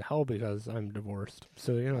I'm going to hell because I'm divorced.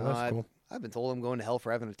 So, that's cool. I've been told I'm going to hell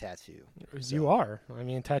for having a tattoo. So. You are. I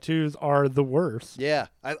mean, tattoos are the worst. Yeah.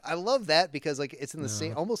 I love that because like it's in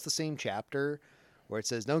the almost the same chapter where it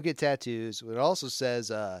says don't get tattoos. It also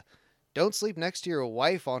says don't sleep next to your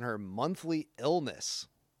wife on her monthly illness.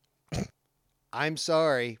 I'm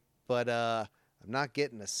sorry, but I'm not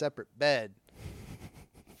getting a separate bed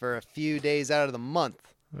for a few days out of the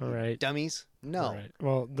month. All right. Dummies. No. All right.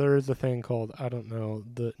 Well, there is a thing called, I don't know,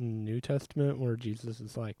 the New Testament where Jesus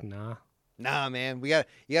is like, nah. Nah, man. You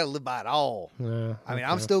gotta live by it all. Yeah, I mean,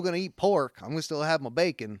 I'm still gonna eat pork. I'm gonna still have my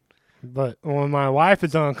bacon. But when my wife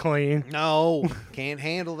is unclean. No, can't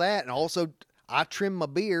handle that. And also, I trim my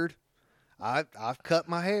beard. I've cut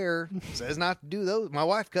my hair. Says not to do those. My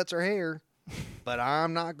wife cuts her hair. But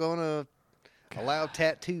I'm not going to allow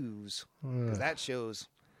tattoos because that shows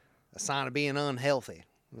a sign of being unhealthy.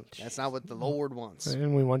 That's not what the Lord wants.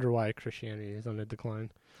 And we wonder why Christianity is on a decline.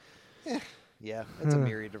 Yeah, it's a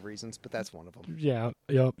myriad of reasons, but that's one of them. Yeah,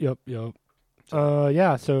 yep.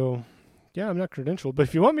 So, I'm not credentialed, but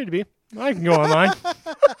if you want me to be, I can go online.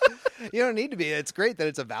 You don't need to be. It's great that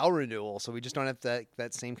it's a vow renewal, so we just don't have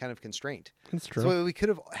that same kind of constraint. That's true. So we could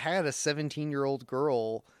have had a 17-year-old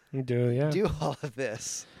girl do all of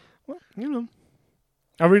this. Well,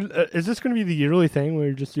 Are we? Is this going to be the yearly thing where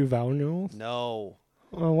you just do vow renewals? No.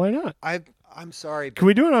 Well, why not? I'm sorry. Can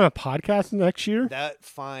we do it on a podcast next year? That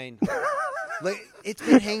fine. Like it's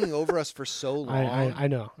been hanging over us for so long. I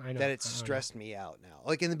know. That it's stressed me out now.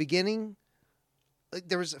 Like in the beginning, like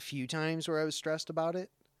there was a few times where I was stressed about it,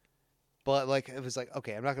 but like it was like,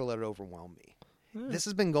 okay, I'm not going to let it overwhelm me. This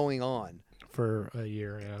has been going on for a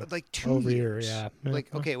year, yeah. Like 2 years. Yeah.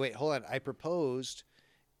 Like, okay, wait, hold on. I proposed,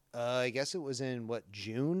 I guess it was in,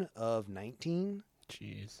 June of 19?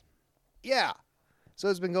 Jeez. Yeah. So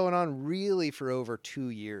it's been going on really for over 2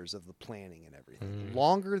 years of the planning and everything.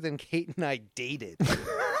 Longer than Kate and I dated.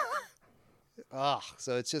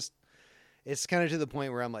 So it's kind of to the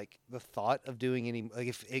point where I'm like, the thought of doing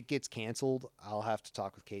if it gets canceled, I'll have to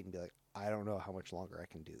talk with Kate and be like, I don't know how much longer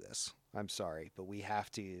I can do this. I'm sorry, but we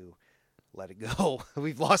have to let it go.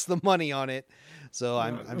 We've lost the money on it, so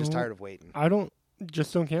I'm just tired of waiting. Don't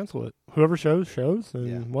cancel it. Whoever shows,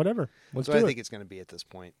 and whatever. Let's do it. I think it's going to be at this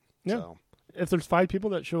point. Yeah. So. If there's 5 people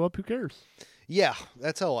that show up, who cares? Yeah,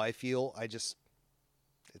 that's how I feel.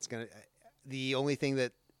 The only thing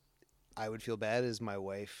that I would feel bad is my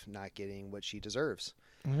wife not getting what she deserves.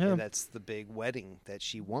 Yeah. And that's the big wedding that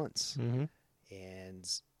she wants. Mm-hmm.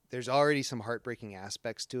 And there's already some heartbreaking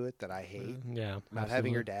aspects to it that I hate. Yeah. Not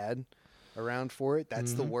having her dad around for it.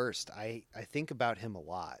 That's the worst. I think about him a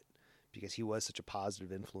lot because he was such a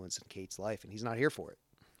positive influence in Kate's life, and he's not here for it.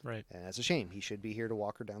 Right. And that's a shame. He should be here to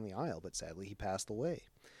walk her down the aisle, but sadly he passed away.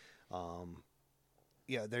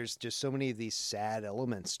 There's just so many of these sad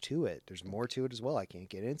elements to it. There's more to it as well. I can't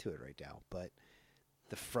get into it right now, but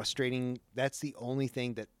that's the only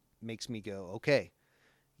thing that makes me go, okay,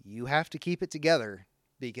 you have to keep it together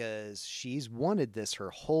because she's wanted this her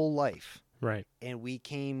whole life. Right. And we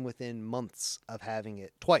came within months of having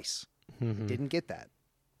it twice. Mm-hmm. Didn't get that.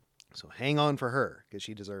 So hang on for her because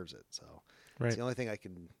she deserves it. So it's the only thing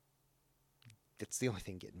it's the only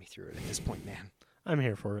thing getting me through it at this point, man. I'm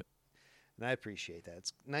here for it. And I appreciate that.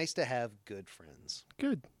 It's nice to have good friends.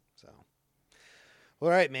 Good. So, all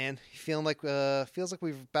right, man. You feeling like feels like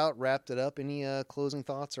we've about wrapped it up. Any closing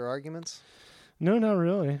thoughts or arguments? No, not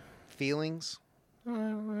really. Feelings?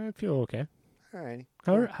 I feel okay. All righty.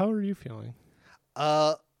 How are you feeling?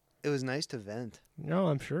 It was nice to vent. No,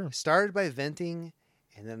 I'm sure. Started by venting,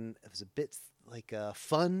 and then it was a bit like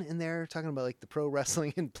fun in there, talking about like the pro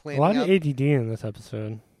wrestling and planning. A lot of ADD in this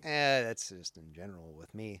episode. That's just in general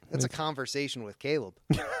with me. That's a conversation with Caleb.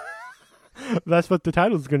 That's what the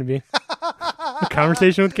title is going to be. A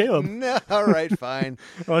conversation with Caleb. No, all right, fine.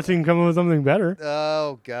 Unless you can come up with something better.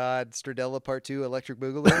 Oh, God. Stradella Part 2, Electric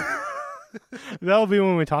Boogaloo. That'll be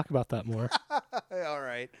when we talk about that more. All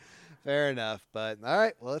right. Fair enough. But all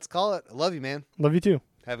right. Well, let's call it. I love you, man. Love you too.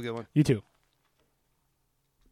 Have a good one. You too.